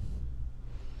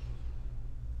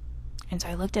 And so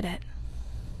I looked at it.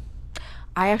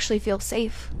 I actually feel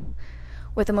safe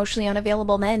with emotionally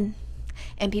unavailable men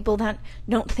and people that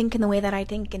don't think in the way that I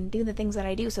think and do the things that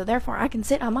I do. So therefore, I can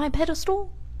sit on my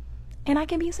pedestal and I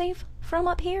can be safe from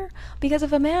up here, because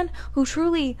of a man who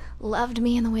truly loved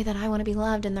me in the way that I want to be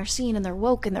loved, and they're seen and they're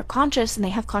woke and they're conscious and they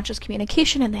have conscious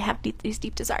communication and they have these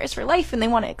deep desires for life and they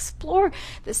want to explore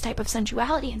this type of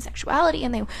sensuality and sexuality,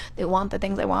 and they want the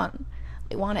things they want.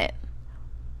 They want it.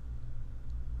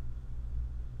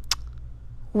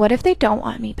 What if they don't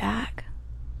want me back?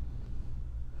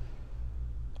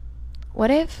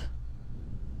 What if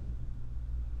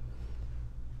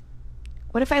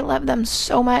I love them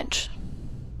so much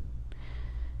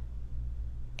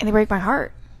and they break my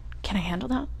heart? Can I handle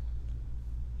that?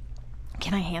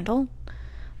 Can I handle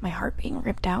my heart being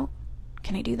ripped out?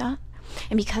 Can I do that?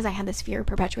 And because I had this fear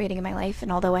perpetuating in my life,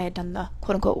 and although I had done the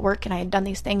quote-unquote work and I had done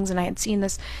these things and I had seen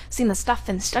the stuff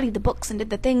and studied the books and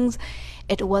did the things,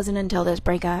 it wasn't until this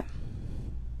breakup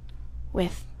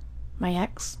with my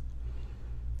ex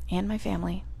and my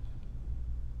family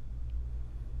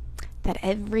that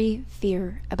every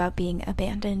fear about being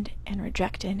abandoned and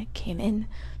rejected came in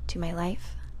to my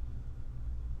life,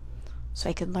 so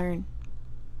I could learn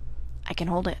I can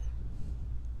hold it.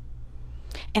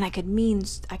 And I could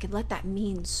let that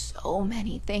mean so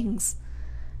many things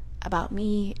about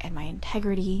me and my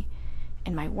integrity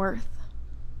and my worth.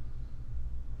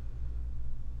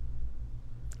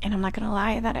 And I'm not gonna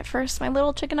lie that at first my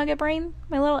little chicken nugget brain,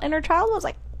 my little inner child was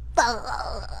like,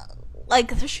 ugh.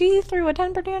 Like, she threw a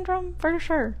temper tantrum for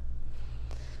sure.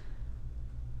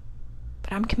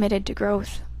 But I'm committed to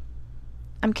growth.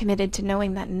 I'm committed to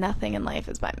knowing that nothing in life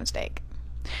is by mistake.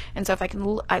 And so if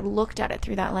I looked at it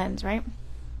through that lens, right?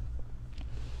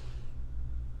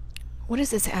 What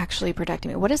is this actually protecting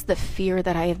me? What is the fear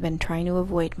that I have been trying to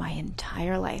avoid my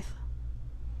entire life?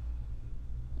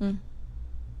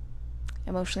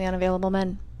 Emotionally unavailable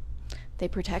men. They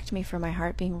protect me from my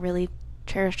heart being really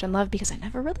cherished and loved, because I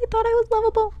never really thought I was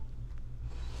lovable.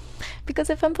 Because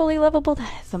if I'm fully lovable,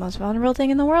 that is the most vulnerable thing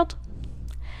in the world.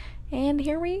 And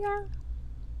here we are.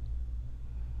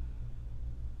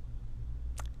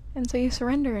 And so you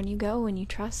surrender and you go and you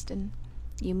trust and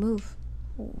you move.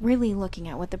 Really looking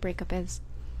at what the breakup is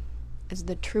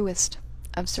the truest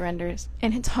of surrenders.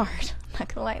 And it's hard. I'm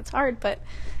not gonna lie, it's hard, but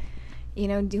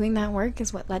doing that work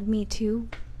is what led me to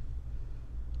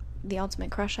the ultimate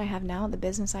crush I have now, the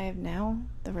business I have now,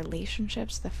 the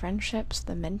relationships, the friendships,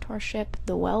 the mentorship,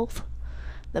 the wealth,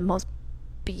 the most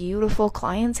beautiful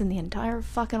clients in the entire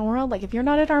fucking world. Like, if you're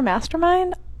not in our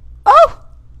mastermind, oh,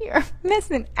 you're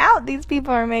missing out. These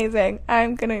people are amazing.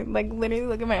 I'm gonna literally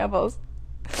look at my elbows.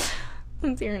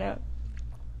 I'm tearing up.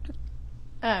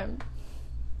 I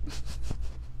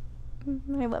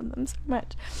love them so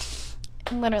much.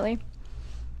 Literally.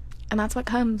 And that's what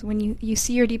comes when you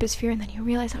see your deepest fear, and then you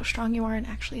realize how strong you are, and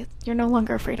actually you're no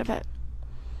longer afraid of it.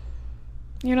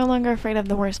 You're no longer afraid of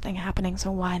the worst thing happening,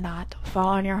 so why not fall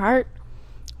on your heart?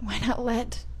 Why not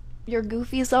let your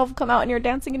goofy self come out, and your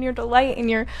dancing and your delight and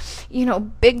your,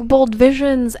 big, bold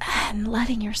visions, and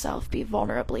letting yourself be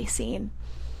vulnerably seen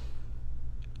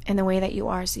in the way that you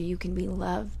are, so you can be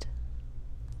loved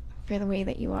for the way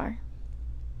that you are.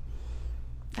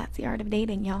 That's the art of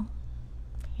dating, y'all.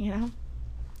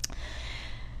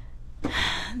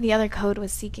 The other code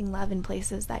was seeking love in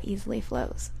places that easily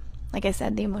flows. Like I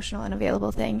said, the emotional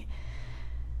unavailable thing.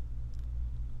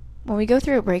 When we go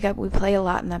through a breakup, we play a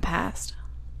lot in the past.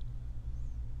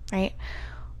 Right?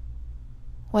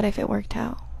 What if it worked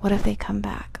out? What if they come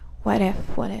back? What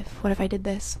if I did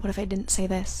this? What if I didn't say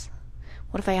this?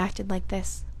 What if I acted like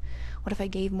this? What if I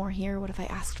gave more here? What if I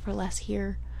asked for less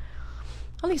here?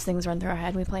 All these things run through our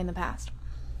head. We play in the past.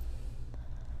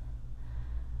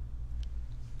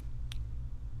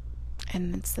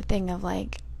 And it's the thing of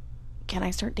can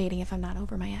I start dating if I'm not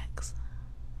over my ex?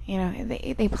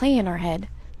 They play in our head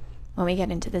when we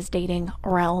get into this dating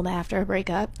realm after a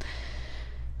breakup.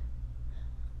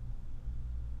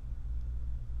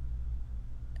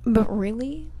 But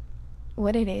really,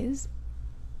 what it is,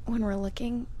 when we're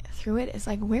looking through it, is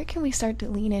where can we start to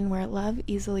lean in where love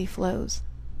easily flows?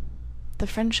 The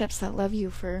friendships that love you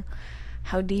for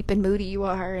how deep and moody you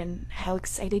are, and how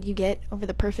excited you get over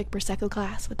the perfect Prosecco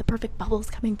glass with the perfect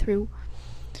bubbles coming through.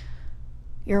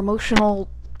 Your emotional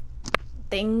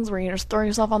things where you just throw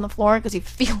yourself on the floor because you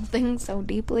feel things so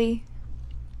deeply.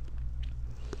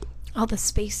 All the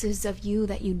spaces of you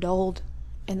that you dulled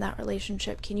in that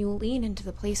relationship. Can you lean into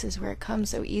the places where it comes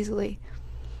so easily?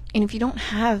 And if you don't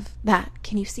have that,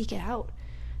 can you seek it out?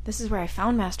 This is where I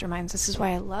found masterminds. This is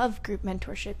why I love group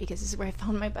mentorship, because this is where I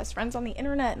found my best friends on the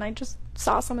internet. And I just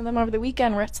saw some of them over the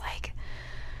weekend where it's I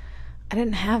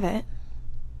didn't have it,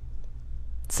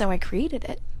 so I created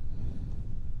it.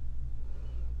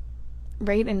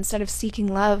 Right? Instead of seeking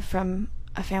love from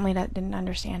a family that didn't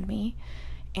understand me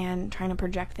and trying to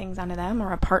project things onto them,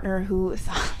 or a partner who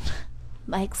thought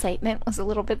my excitement was a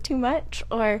little bit too much,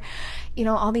 or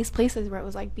all these places where it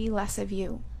was be less of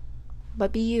you,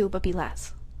 but be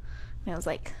less. And I was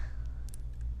I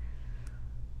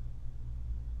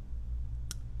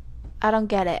don't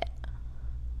get it.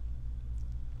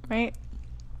 Right?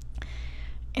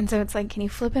 And so it's can you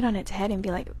flip it on its head and be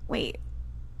wait,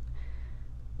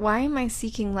 why am I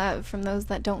seeking love from those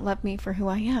that don't love me for who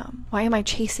I am? Why am I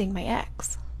chasing my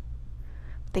ex?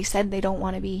 They said they don't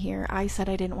want to be here. I said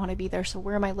I didn't want to be there, so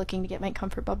where am I looking to get my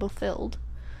comfort bubble filled?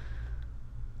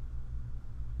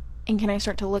 And can I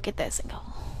start to look at this and go,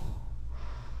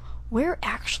 where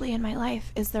actually in my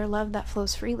life is there love that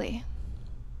flows freely?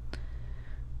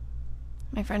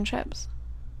 My friendships,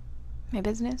 my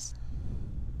business,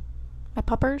 my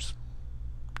puppers,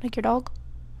 your dog,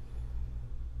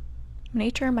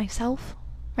 nature, myself,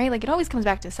 right? It always comes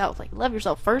back to self. Love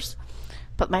yourself first.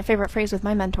 But my favorite phrase with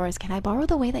my mentor is, can I borrow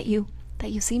the way that you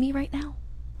see me right now?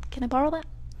 Can I borrow that?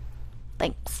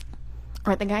 Thanks.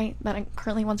 Or the guy that I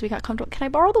currently, once we got comfortable, can I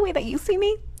borrow the way that you see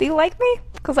me? Do you like me?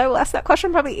 Because I will ask that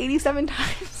question probably 87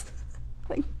 times.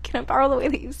 Can I borrow the way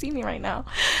that you see me right now?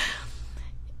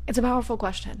 It's a powerful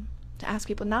question to ask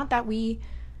people. Not that we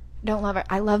don't love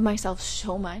I love myself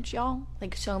so much, y'all.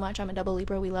 So much. I'm a double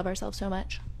Libra. We love ourselves so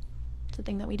much. It's a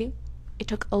thing that we do. It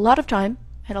took a lot of time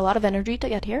and a lot of energy to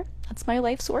get here. That's my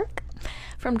life's work.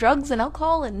 From drugs and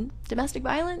alcohol and domestic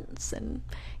violence and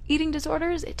eating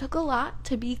disorders, it took a lot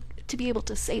to be able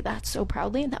to say that so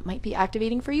proudly, and that might be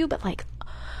activating for you, but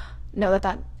know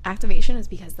that activation is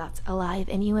because that's alive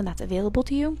in you and that's available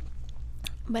to you.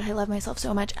 But I love myself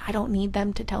so much, I don't need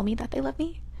them to tell me that they love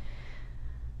me.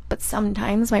 But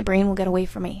sometimes my brain will get away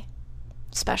from me,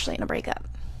 especially in a breakup.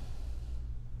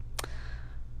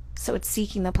 So it's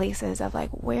seeking the places of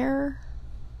like, where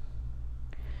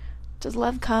does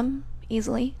love come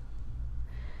easily?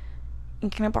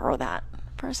 And can I borrow that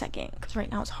for a second? Because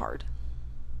right now it's hard.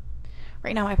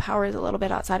 Right now my power is a little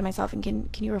bit outside of myself, and can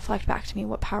you reflect back to me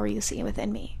what power you see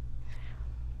within me?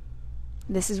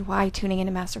 This is why tuning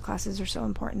into masterclasses are so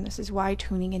important. This is why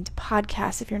tuning into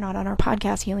podcasts, if you're not on our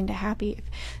podcast, Healing to Happy,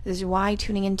 this is why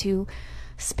tuning into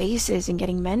spaces and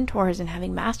getting mentors and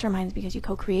having masterminds, because you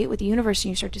co-create with the universe and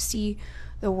you start to see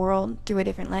the world through a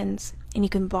different lens, and you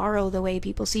can borrow the way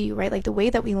people see you, right? Like the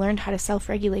way that we learned how to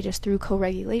self-regulate is through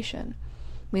co-regulation.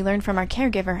 We learned from our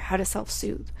caregiver how to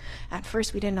self-soothe. At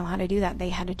first we didn't know how to do that. They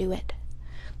had to do it.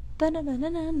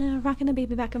 Rocking the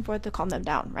baby back and forth to calm them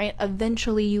down, right?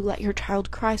 Eventually you let your child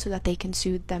cry so that they can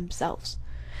soothe themselves.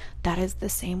 That is the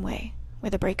same way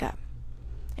with a breakup.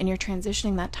 And you're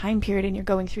transitioning that time period, and you're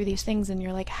going through these things, and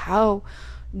you're like, how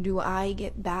do I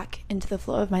get back into the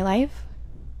flow of my life?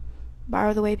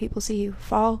 Borrow the way people see you.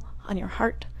 Fall on your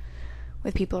heart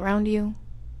with people around you.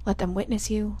 Let them witness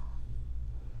you.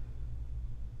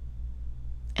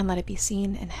 And let it be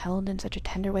seen and held in such a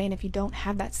tender way. And if you don't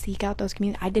have that, seek out those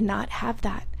communities. I did not have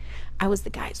that. I was the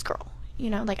guy's girl.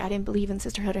 Like I didn't believe in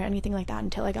sisterhood or anything like that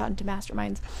until I got into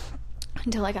masterminds,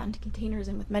 until I got into containers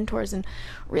and with mentors, and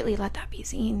really let that be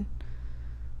seen.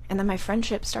 And then my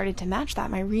friendships started to match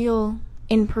that. My real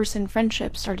in-person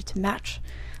friendships started to match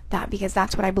that, because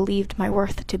that's what I believed my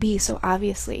worth to be. So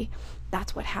obviously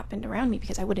that's what happened around me,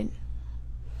 because I wouldn't,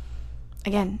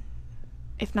 again,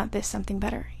 if not this, something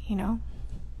better,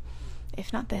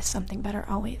 if not this, something better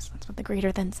always. That's what the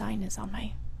greater than sign is on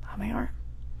my arm.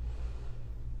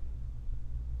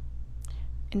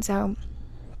 And so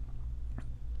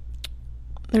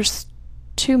there's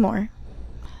two more.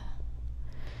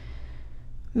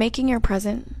 Making your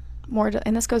present more,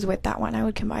 and this goes with that one. I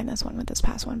would combine this one with this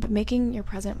past one, but making your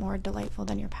present more delightful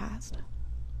than your past.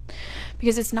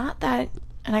 Because it's not that,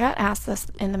 and I got asked this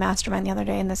in the mastermind the other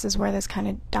day, and this is where this kind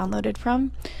of downloaded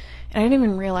from. And I didn't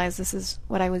even realize this is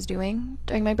what I was doing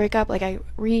during my breakup. Like I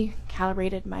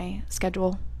recalibrated my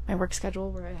schedule, my work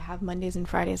schedule, where I have Mondays and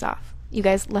Fridays off. You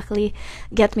guys luckily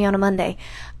get me on a Monday.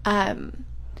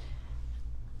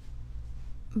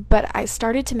 But I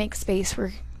started to make space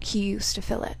where he used to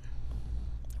fill it.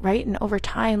 Right? And over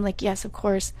time, like, yes, of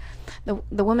course, the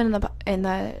woman in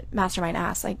the mastermind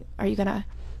asked, like, are you gonna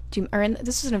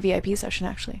this was in a VIP session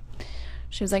actually.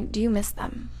 She was like, do you miss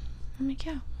them? I'm like,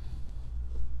 yeah.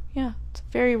 Yeah, it's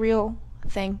a very real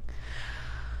thing.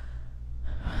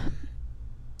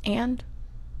 And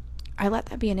I let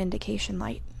that be an indication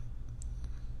light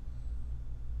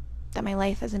that my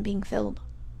life isn't being filled.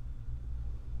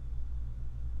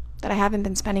 That I haven't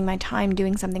been spending my time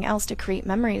doing something else to create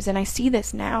memories. And I see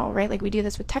this now, right? Like we do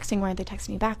this with texting, where they text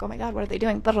me back, oh my God, what are they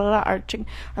doing? Blah, blah, blah. Our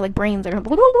like brains are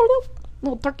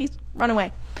little turkeys, run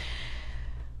away.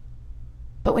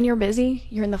 But when you're busy,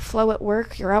 you're in the flow at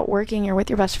work, you're out working, you're with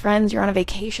your best friends, you're on a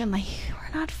vacation, like,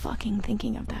 we're not fucking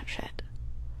thinking of that shit.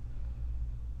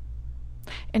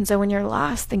 And so when you're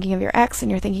lost thinking of your ex and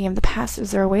you're thinking of the past,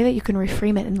 is there a way that you can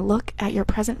reframe it and look at your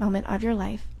present moment of your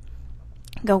life?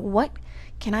 Go, what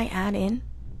can I add in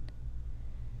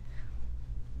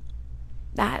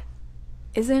that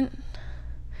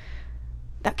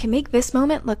can make this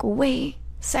moment look way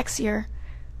sexier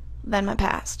than my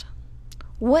past?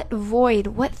 What void,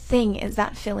 what thing is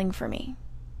that filling for me?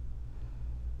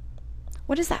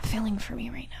 What is that filling for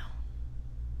me right now?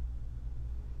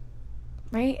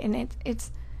 Right? And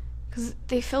it's because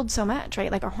they filled so much,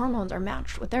 right? Like our hormones are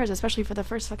matched with theirs, especially for the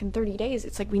first fucking 30 days.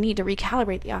 It's like we need to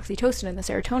recalibrate the oxytocin and the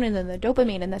serotonin and the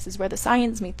dopamine, and this is where the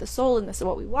science meets the soul, and this is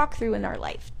what we walk through in our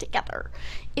life together,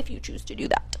 if you choose to do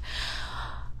that.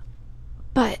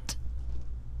 But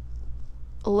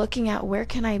looking at where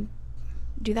can I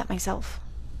do that myself?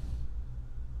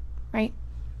 Right?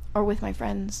 Or with my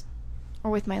friends,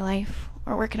 or with my life,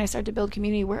 or where can I start to build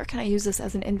community? Where can I use this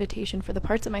as an invitation for the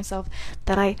parts of myself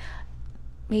that I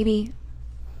maybe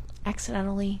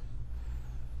accidentally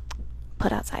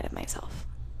put outside of myself?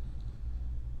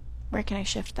 Where can I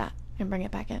shift that and bring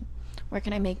it back in? Where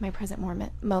can I make my present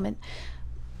moment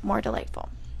more delightful?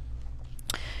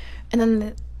 And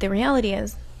then the reality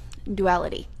is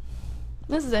duality.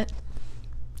 This is it.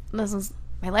 This is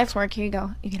my life's work. Here you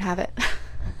go. You can have it.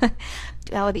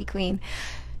 Duality queen.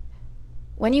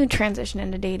 When you transition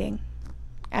into dating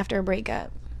after a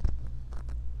breakup,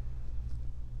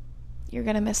 you're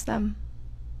gonna miss them.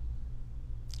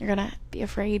 You're gonna be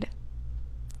afraid.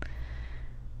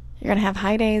 You're going to have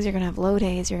high days, you're going to have low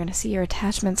days, you're going to see your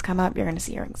attachments come up, you're going to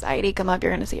see your anxiety come up,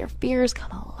 you're going to see your fears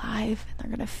come alive, and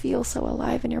they're going to feel so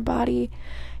alive in your body.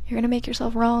 You're going to make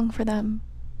yourself wrong for them.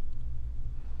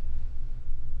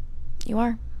 You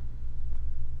are.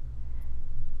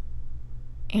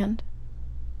 And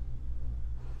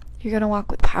you're going to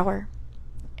walk with power,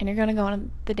 and you're going to go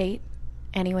on the date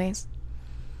anyways.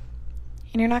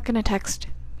 And you're not going to text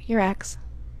your ex,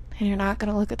 and you're not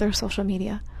going to look at their social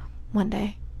media one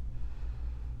day.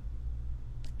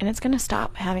 And it's going to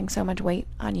stop having so much weight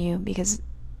on you, because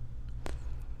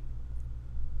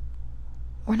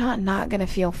we're not going to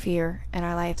feel fear in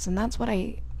our lives. And that's what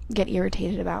I get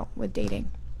irritated about with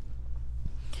dating.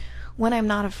 When I'm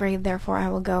not afraid, therefore I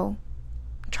will go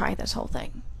try this whole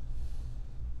thing.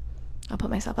 I'll put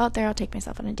myself out there, I'll take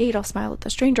myself on a date, I'll smile at the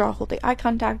stranger, I'll hold the eye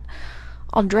contact,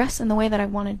 I'll dress in the way that I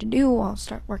wanted to do, I'll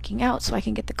start working out so I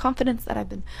can get the confidence that I've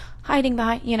been hiding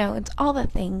behind. You know, it's all the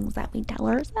things that we tell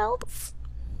ourselves.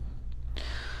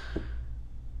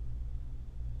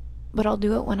 But I'll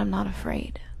do it when I'm not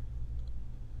afraid,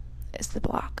 is the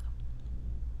block.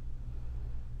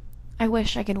 I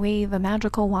wish I could wave a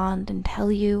magical wand and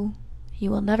tell you, you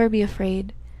will never be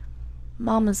afraid.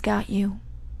 Mama's got you.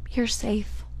 You're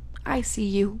safe. I see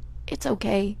you. It's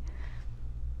okay.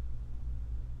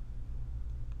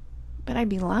 But I'd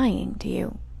be lying to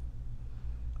you.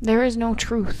 There is no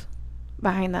truth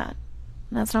behind that.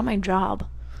 And that's not my job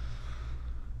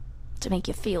to make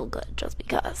you feel good just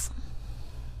because.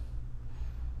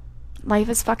 Life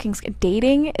is fucking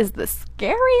dating is the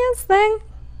scariest thing.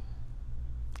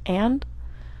 And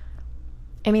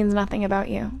it means nothing about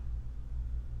you.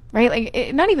 Right?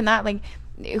 Like, not even that. Like,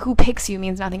 who picks you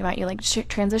means nothing about you. Like,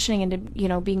 transitioning into, you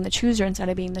know, being the chooser instead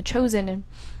of being the chosen, and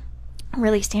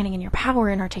really standing in your power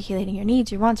and articulating your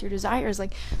needs, your wants, your desires.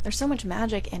 Like, there's so much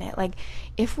magic in it. Like,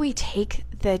 if we take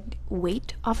the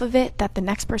weight off of it, that the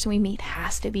next person we meet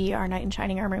has to be our knight in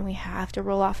shining armor, and we have to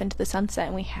roll off into the sunset,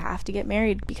 and we have to get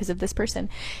married because of this person.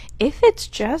 If it's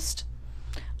just,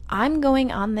 I'm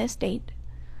going on this date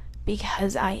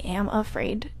because I am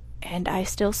afraid, and I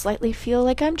still slightly feel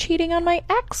like I'm cheating on my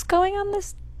ex going on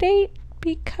this date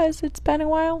because it's been a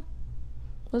while.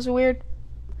 Was it weird?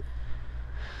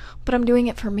 But I'm doing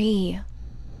it for me.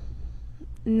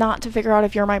 Not to figure out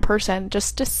if you're my person,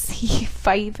 just to see if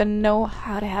I even know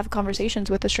how to have conversations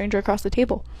with a stranger across the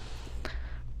table.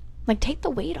 Like, take the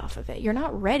weight off of it. You're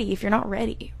not ready if you're not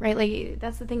ready, right? Like,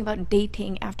 that's the thing about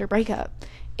dating after breakup.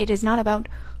 It is not about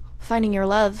finding your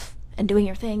love and doing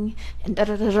your thing and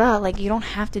da-da-da-da. Like, you don't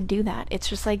have to do that. It's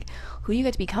just like, who do you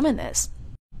get to become in this?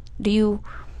 Do you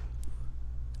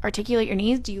articulate your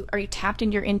needs? Are you tapped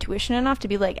into your intuition enough to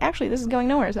be like, actually, this is going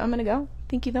nowhere, so I'm gonna go.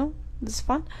 Thank you, though. This is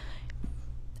fun.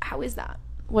 How is that?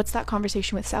 What's that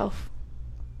conversation with self?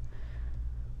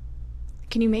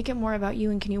 Can you make it more about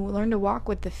you, and can you learn to walk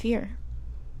with the fear?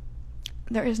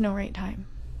 There is no right time.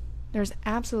 There's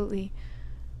absolutely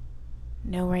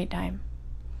no right time.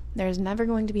 There's never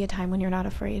going to be a time when you're not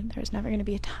afraid. There's never going to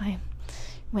be a time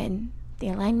when the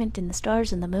alignment in the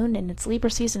stars and the moon and it's Libra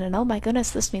season and oh my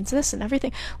goodness, this means this and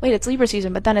everything. Wait, it's Libra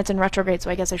season, but then it's in retrograde, so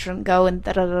I guess I shouldn't go, and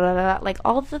da-da-da-da-da. Like,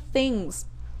 all the things.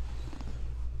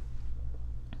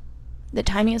 The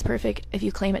timing is perfect if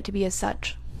you claim it to be as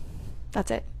such.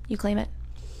 That's it. You claim it.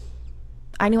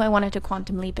 I knew I wanted to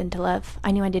quantum leap into love.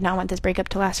 I knew I did not want this breakup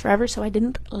to last forever, so I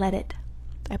didn't let it.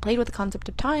 I played with the concept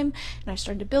of time, and I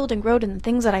started to build and grow, and the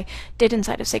things that I did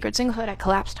inside of Sacred Singlehood, I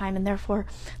collapsed time, and therefore,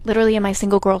 literally in my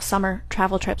single girl summer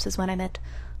travel trips is when I met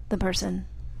the person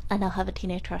I now have a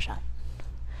teenage crush on.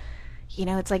 You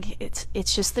know, it's like,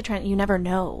 it's just the trend. You never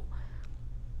know.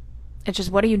 It's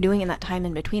just, what are you doing in that time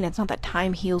in between? It's not that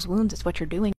time heals wounds, it's what you're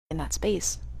doing in that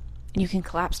space. And you can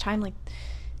collapse time, like,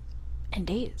 in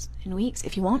days, in weeks,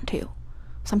 if you want to.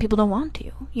 Some people don't want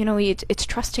to. You know, it's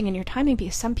trusting in your timing,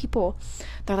 because some people,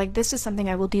 they're like, this is something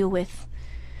I will deal with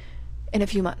in a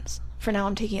few months. For now,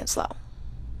 I'm taking it slow.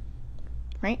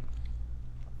 Right?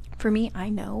 For me, I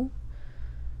know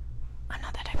I'm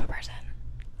not that type of person.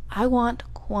 I want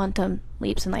quantum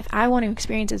leaps in life. I want to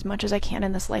experience as much as I can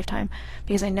in this lifetime,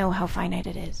 because I know how finite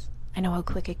it is. I know how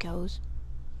quick it goes.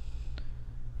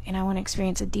 And I want to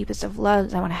experience the deepest of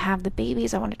loves. I want to have the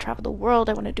babies. I want to travel the world.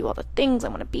 I want to do all the things. I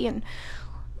want to be in...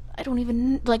 I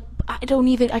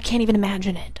can't even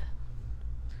imagine it.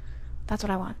 That's what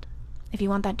I want. If you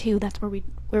want that too, that's where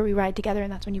we ride together,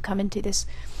 and that's when you come into this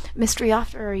mystery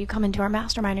offer, or you come into our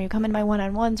mastermind, or you come into my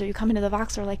one-on-ones, or you come into the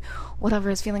Vox, or like whatever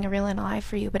is feeling real and alive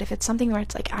for you. But if it's something where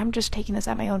it's like, I'm just taking this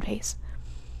at my own pace,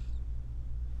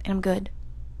 and I'm good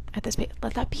at this pace,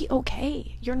 let that be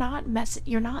okay. You're not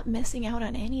missing out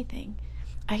on anything.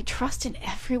 I trust in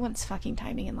everyone's fucking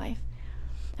timing in life.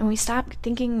 and we stop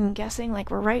thinking and guessing like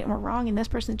we're right and we're wrong and this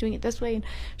person's doing it this way and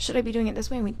should I be doing it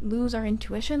this way, and we lose our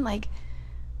intuition, like,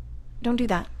 don't do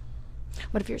that.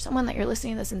 But if you're someone that you're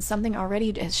listening to this and something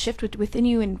already has shifted within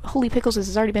you, and holy pickles, this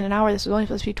has already been an hour, this was only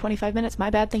supposed to be 25 minutes,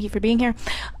 my bad, thank you for being here.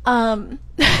 But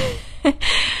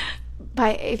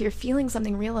if you're feeling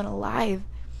something real and alive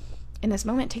in this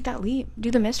moment, take that leap.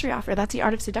 Do the mystery offer. That's the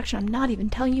art of seduction. I'm not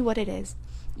even telling you what it is.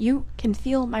 You can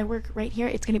feel my work right here.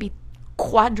 It's going to be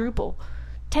quadruple,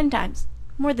 10 times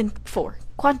more than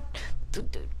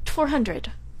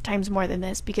 400 times more than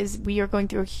this, because we are going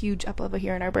through a huge up level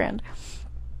here in our brand.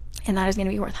 And that is going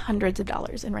to be worth hundreds of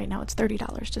dollars. And right now it's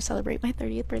 $30 to celebrate my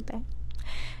 30th birthday. And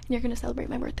you're going to celebrate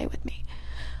my birthday with me.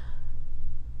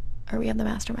 Or we have the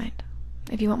mastermind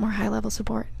if you want more high-level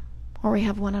support. Or we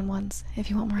have one-on-ones if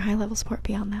you want more high-level support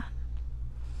beyond that.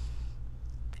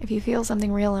 If you feel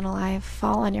something real and alive,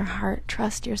 fall on your heart,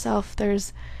 trust yourself.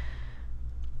 There's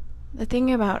the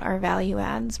thing about our value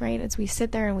adds, right? Is we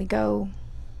sit there and we go,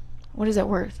 what is it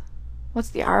worth? What's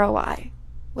the ROI?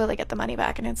 Will I get the money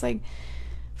back? And it's like,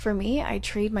 for me, I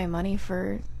trade my money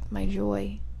for my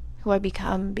joy, who I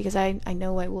become, because I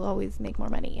know I will always make more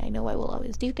money. I know I will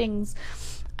always do things.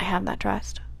 I have that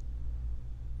trust.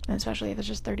 And especially if it's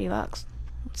just $30.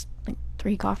 It's like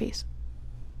 3 coffees.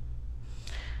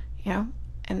 You know?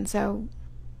 And so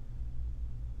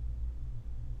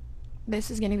this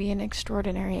is going to be an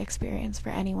extraordinary experience for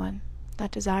anyone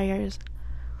that desires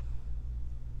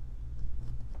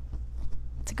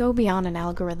to go beyond an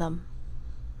algorithm.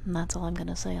 And that's all I'm going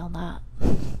to say on that.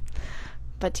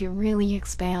 But to really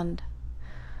expand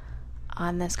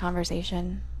on this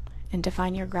conversation and to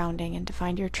find your grounding and to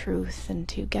find your truth and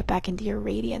to get back into your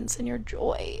radiance and your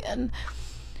joy and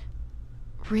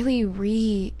really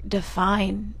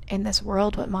redefine in this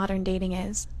world what modern dating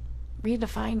is.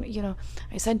 Redefine, you know,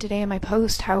 I said today in my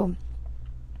post how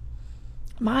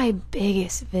my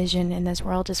biggest vision in this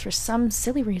world is, for some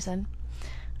silly reason,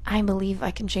 I believe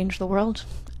I can change the world.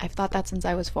 I've thought that since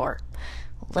I was 4.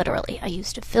 Literally, I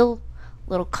used to fill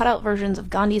little cutout versions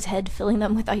of Gandhi's head, filling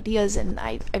them with ideas, and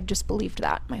I've just believed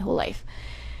that my whole life.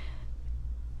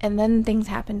 And then things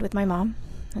happened with my mom,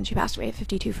 and she passed away at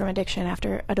 52 from addiction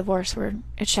after a divorce where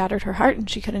it shattered her heart and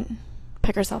she couldn't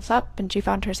pick herself up, and she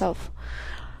found herself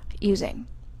using.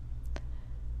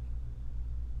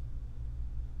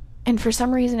 And for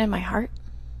some reason in my heart,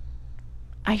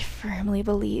 I firmly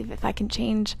believe if I can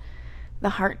change the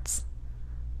hearts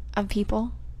of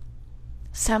people,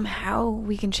 somehow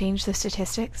we can change the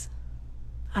statistics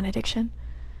on addiction.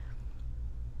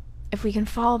 If we can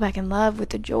fall back in love with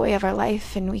the joy of our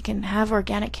life, and we can have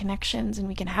organic connections, and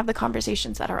we can have the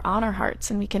conversations that are on our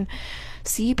hearts, and we can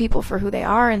see people for who they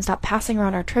are and stop passing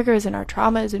around our triggers and our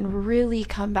traumas and really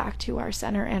come back to our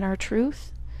center and our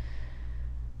truth,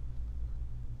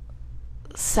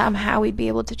 somehow we'd be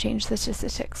able to change the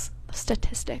statistics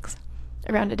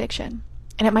around addiction.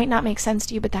 And it might not make sense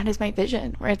to you, but that is my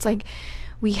vision, where it's like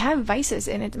we have vices,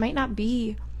 and it might not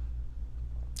be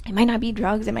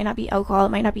drugs, it might not be alcohol, it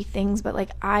might not be things, but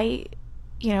like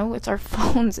it's our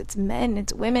phones, it's men,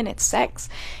 it's women, it's sex,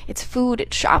 it's food,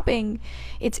 it's shopping,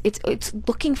 it's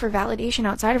looking for validation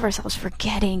outside of ourselves,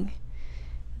 forgetting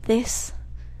this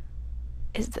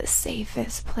is the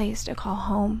safest place to call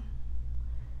home.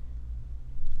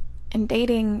 And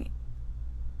dating,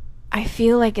 I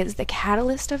feel like, is the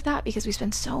catalyst of that, because we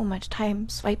spend so much time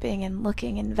swiping and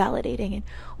looking and validating and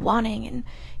wanting and,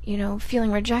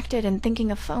 feeling rejected and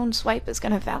thinking a phone swipe is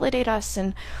going to validate us,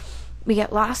 and we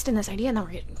get lost in this idea, and then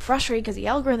we're getting frustrated because the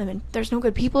algorithm, and there's no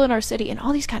good people in our city, and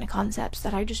all these kind of concepts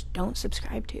that I just don't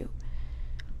subscribe to.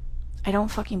 I don't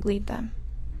fucking believe them.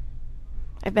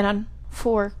 I've been on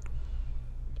 4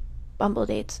 Bumble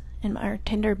dates or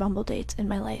Tinder Bumble dates in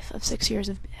my life of 6 years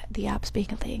of the apps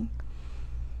being a thing.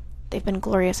 They've been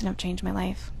glorious and have changed my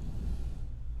life.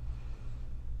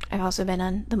 I've also been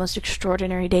on the most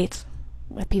extraordinary dates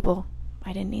with people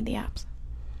I didn't need the apps.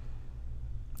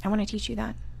 I want to teach you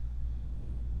that.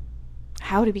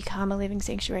 How to become a living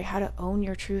sanctuary, how to own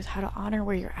your truth, how to honor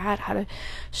where you're at, how to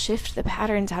shift the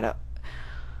patterns, how to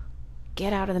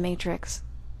get out of the matrix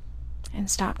and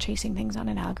stop chasing things on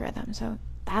an algorithm. So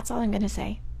that's all I'm going to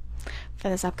say for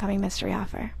this upcoming mystery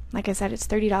offer. Like I said, it's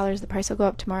 $30. The price will go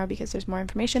up tomorrow because there's more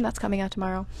information that's coming out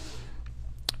tomorrow.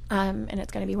 And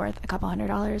it's going to be worth a couple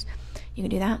 $100. You can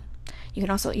do that. You can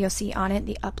also, you'll see on it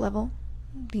the up level,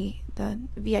 the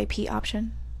VIP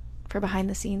option for behind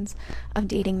the scenes of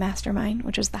Dating Mastermind,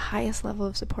 which is the highest level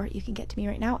of support you can get to me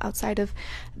right now outside of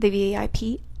the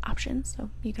VIP options. So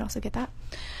you can also get that.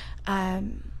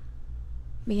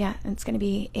 But yeah, it's going to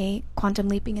be a quantum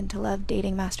leaping into love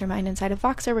dating mastermind inside of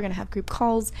Voxer. We're going to have group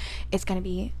calls. It's going to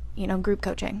be group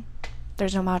coaching.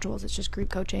 There's no modules, it's just group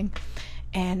coaching.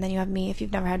 And then you have me. If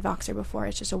you've never had Voxer before,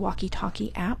 it's just a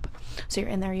walkie-talkie app. So you're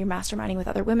in there, you're masterminding with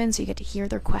other women, so you get to hear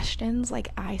their questions. Like,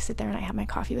 I sit there and I have my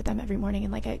coffee with them every morning,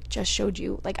 and like I just showed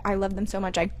you, like, I love them so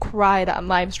much. I cried on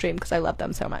live stream because I love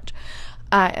them so much.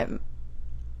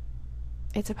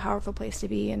 It's a powerful place to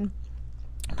be and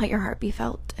let your heart be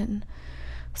felt, and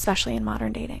especially in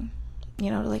modern dating,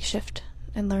 to like shift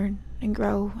and learn and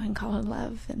grow and call in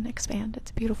love and expand.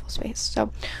 It's a beautiful space.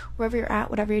 So wherever you're at,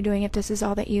 whatever you're doing, if this is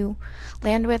all that you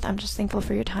land with, I'm just thankful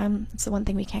for your time. It's the one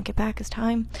thing we can't get back is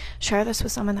time. Share this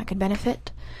with someone that could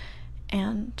benefit,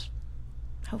 and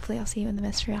hopefully I'll see you in the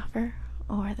mystery offer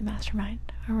or the mastermind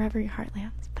or wherever your heart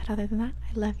lands. But other than that,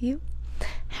 I love you.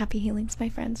 Happy healings, my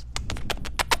friends.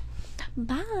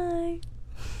 Bye.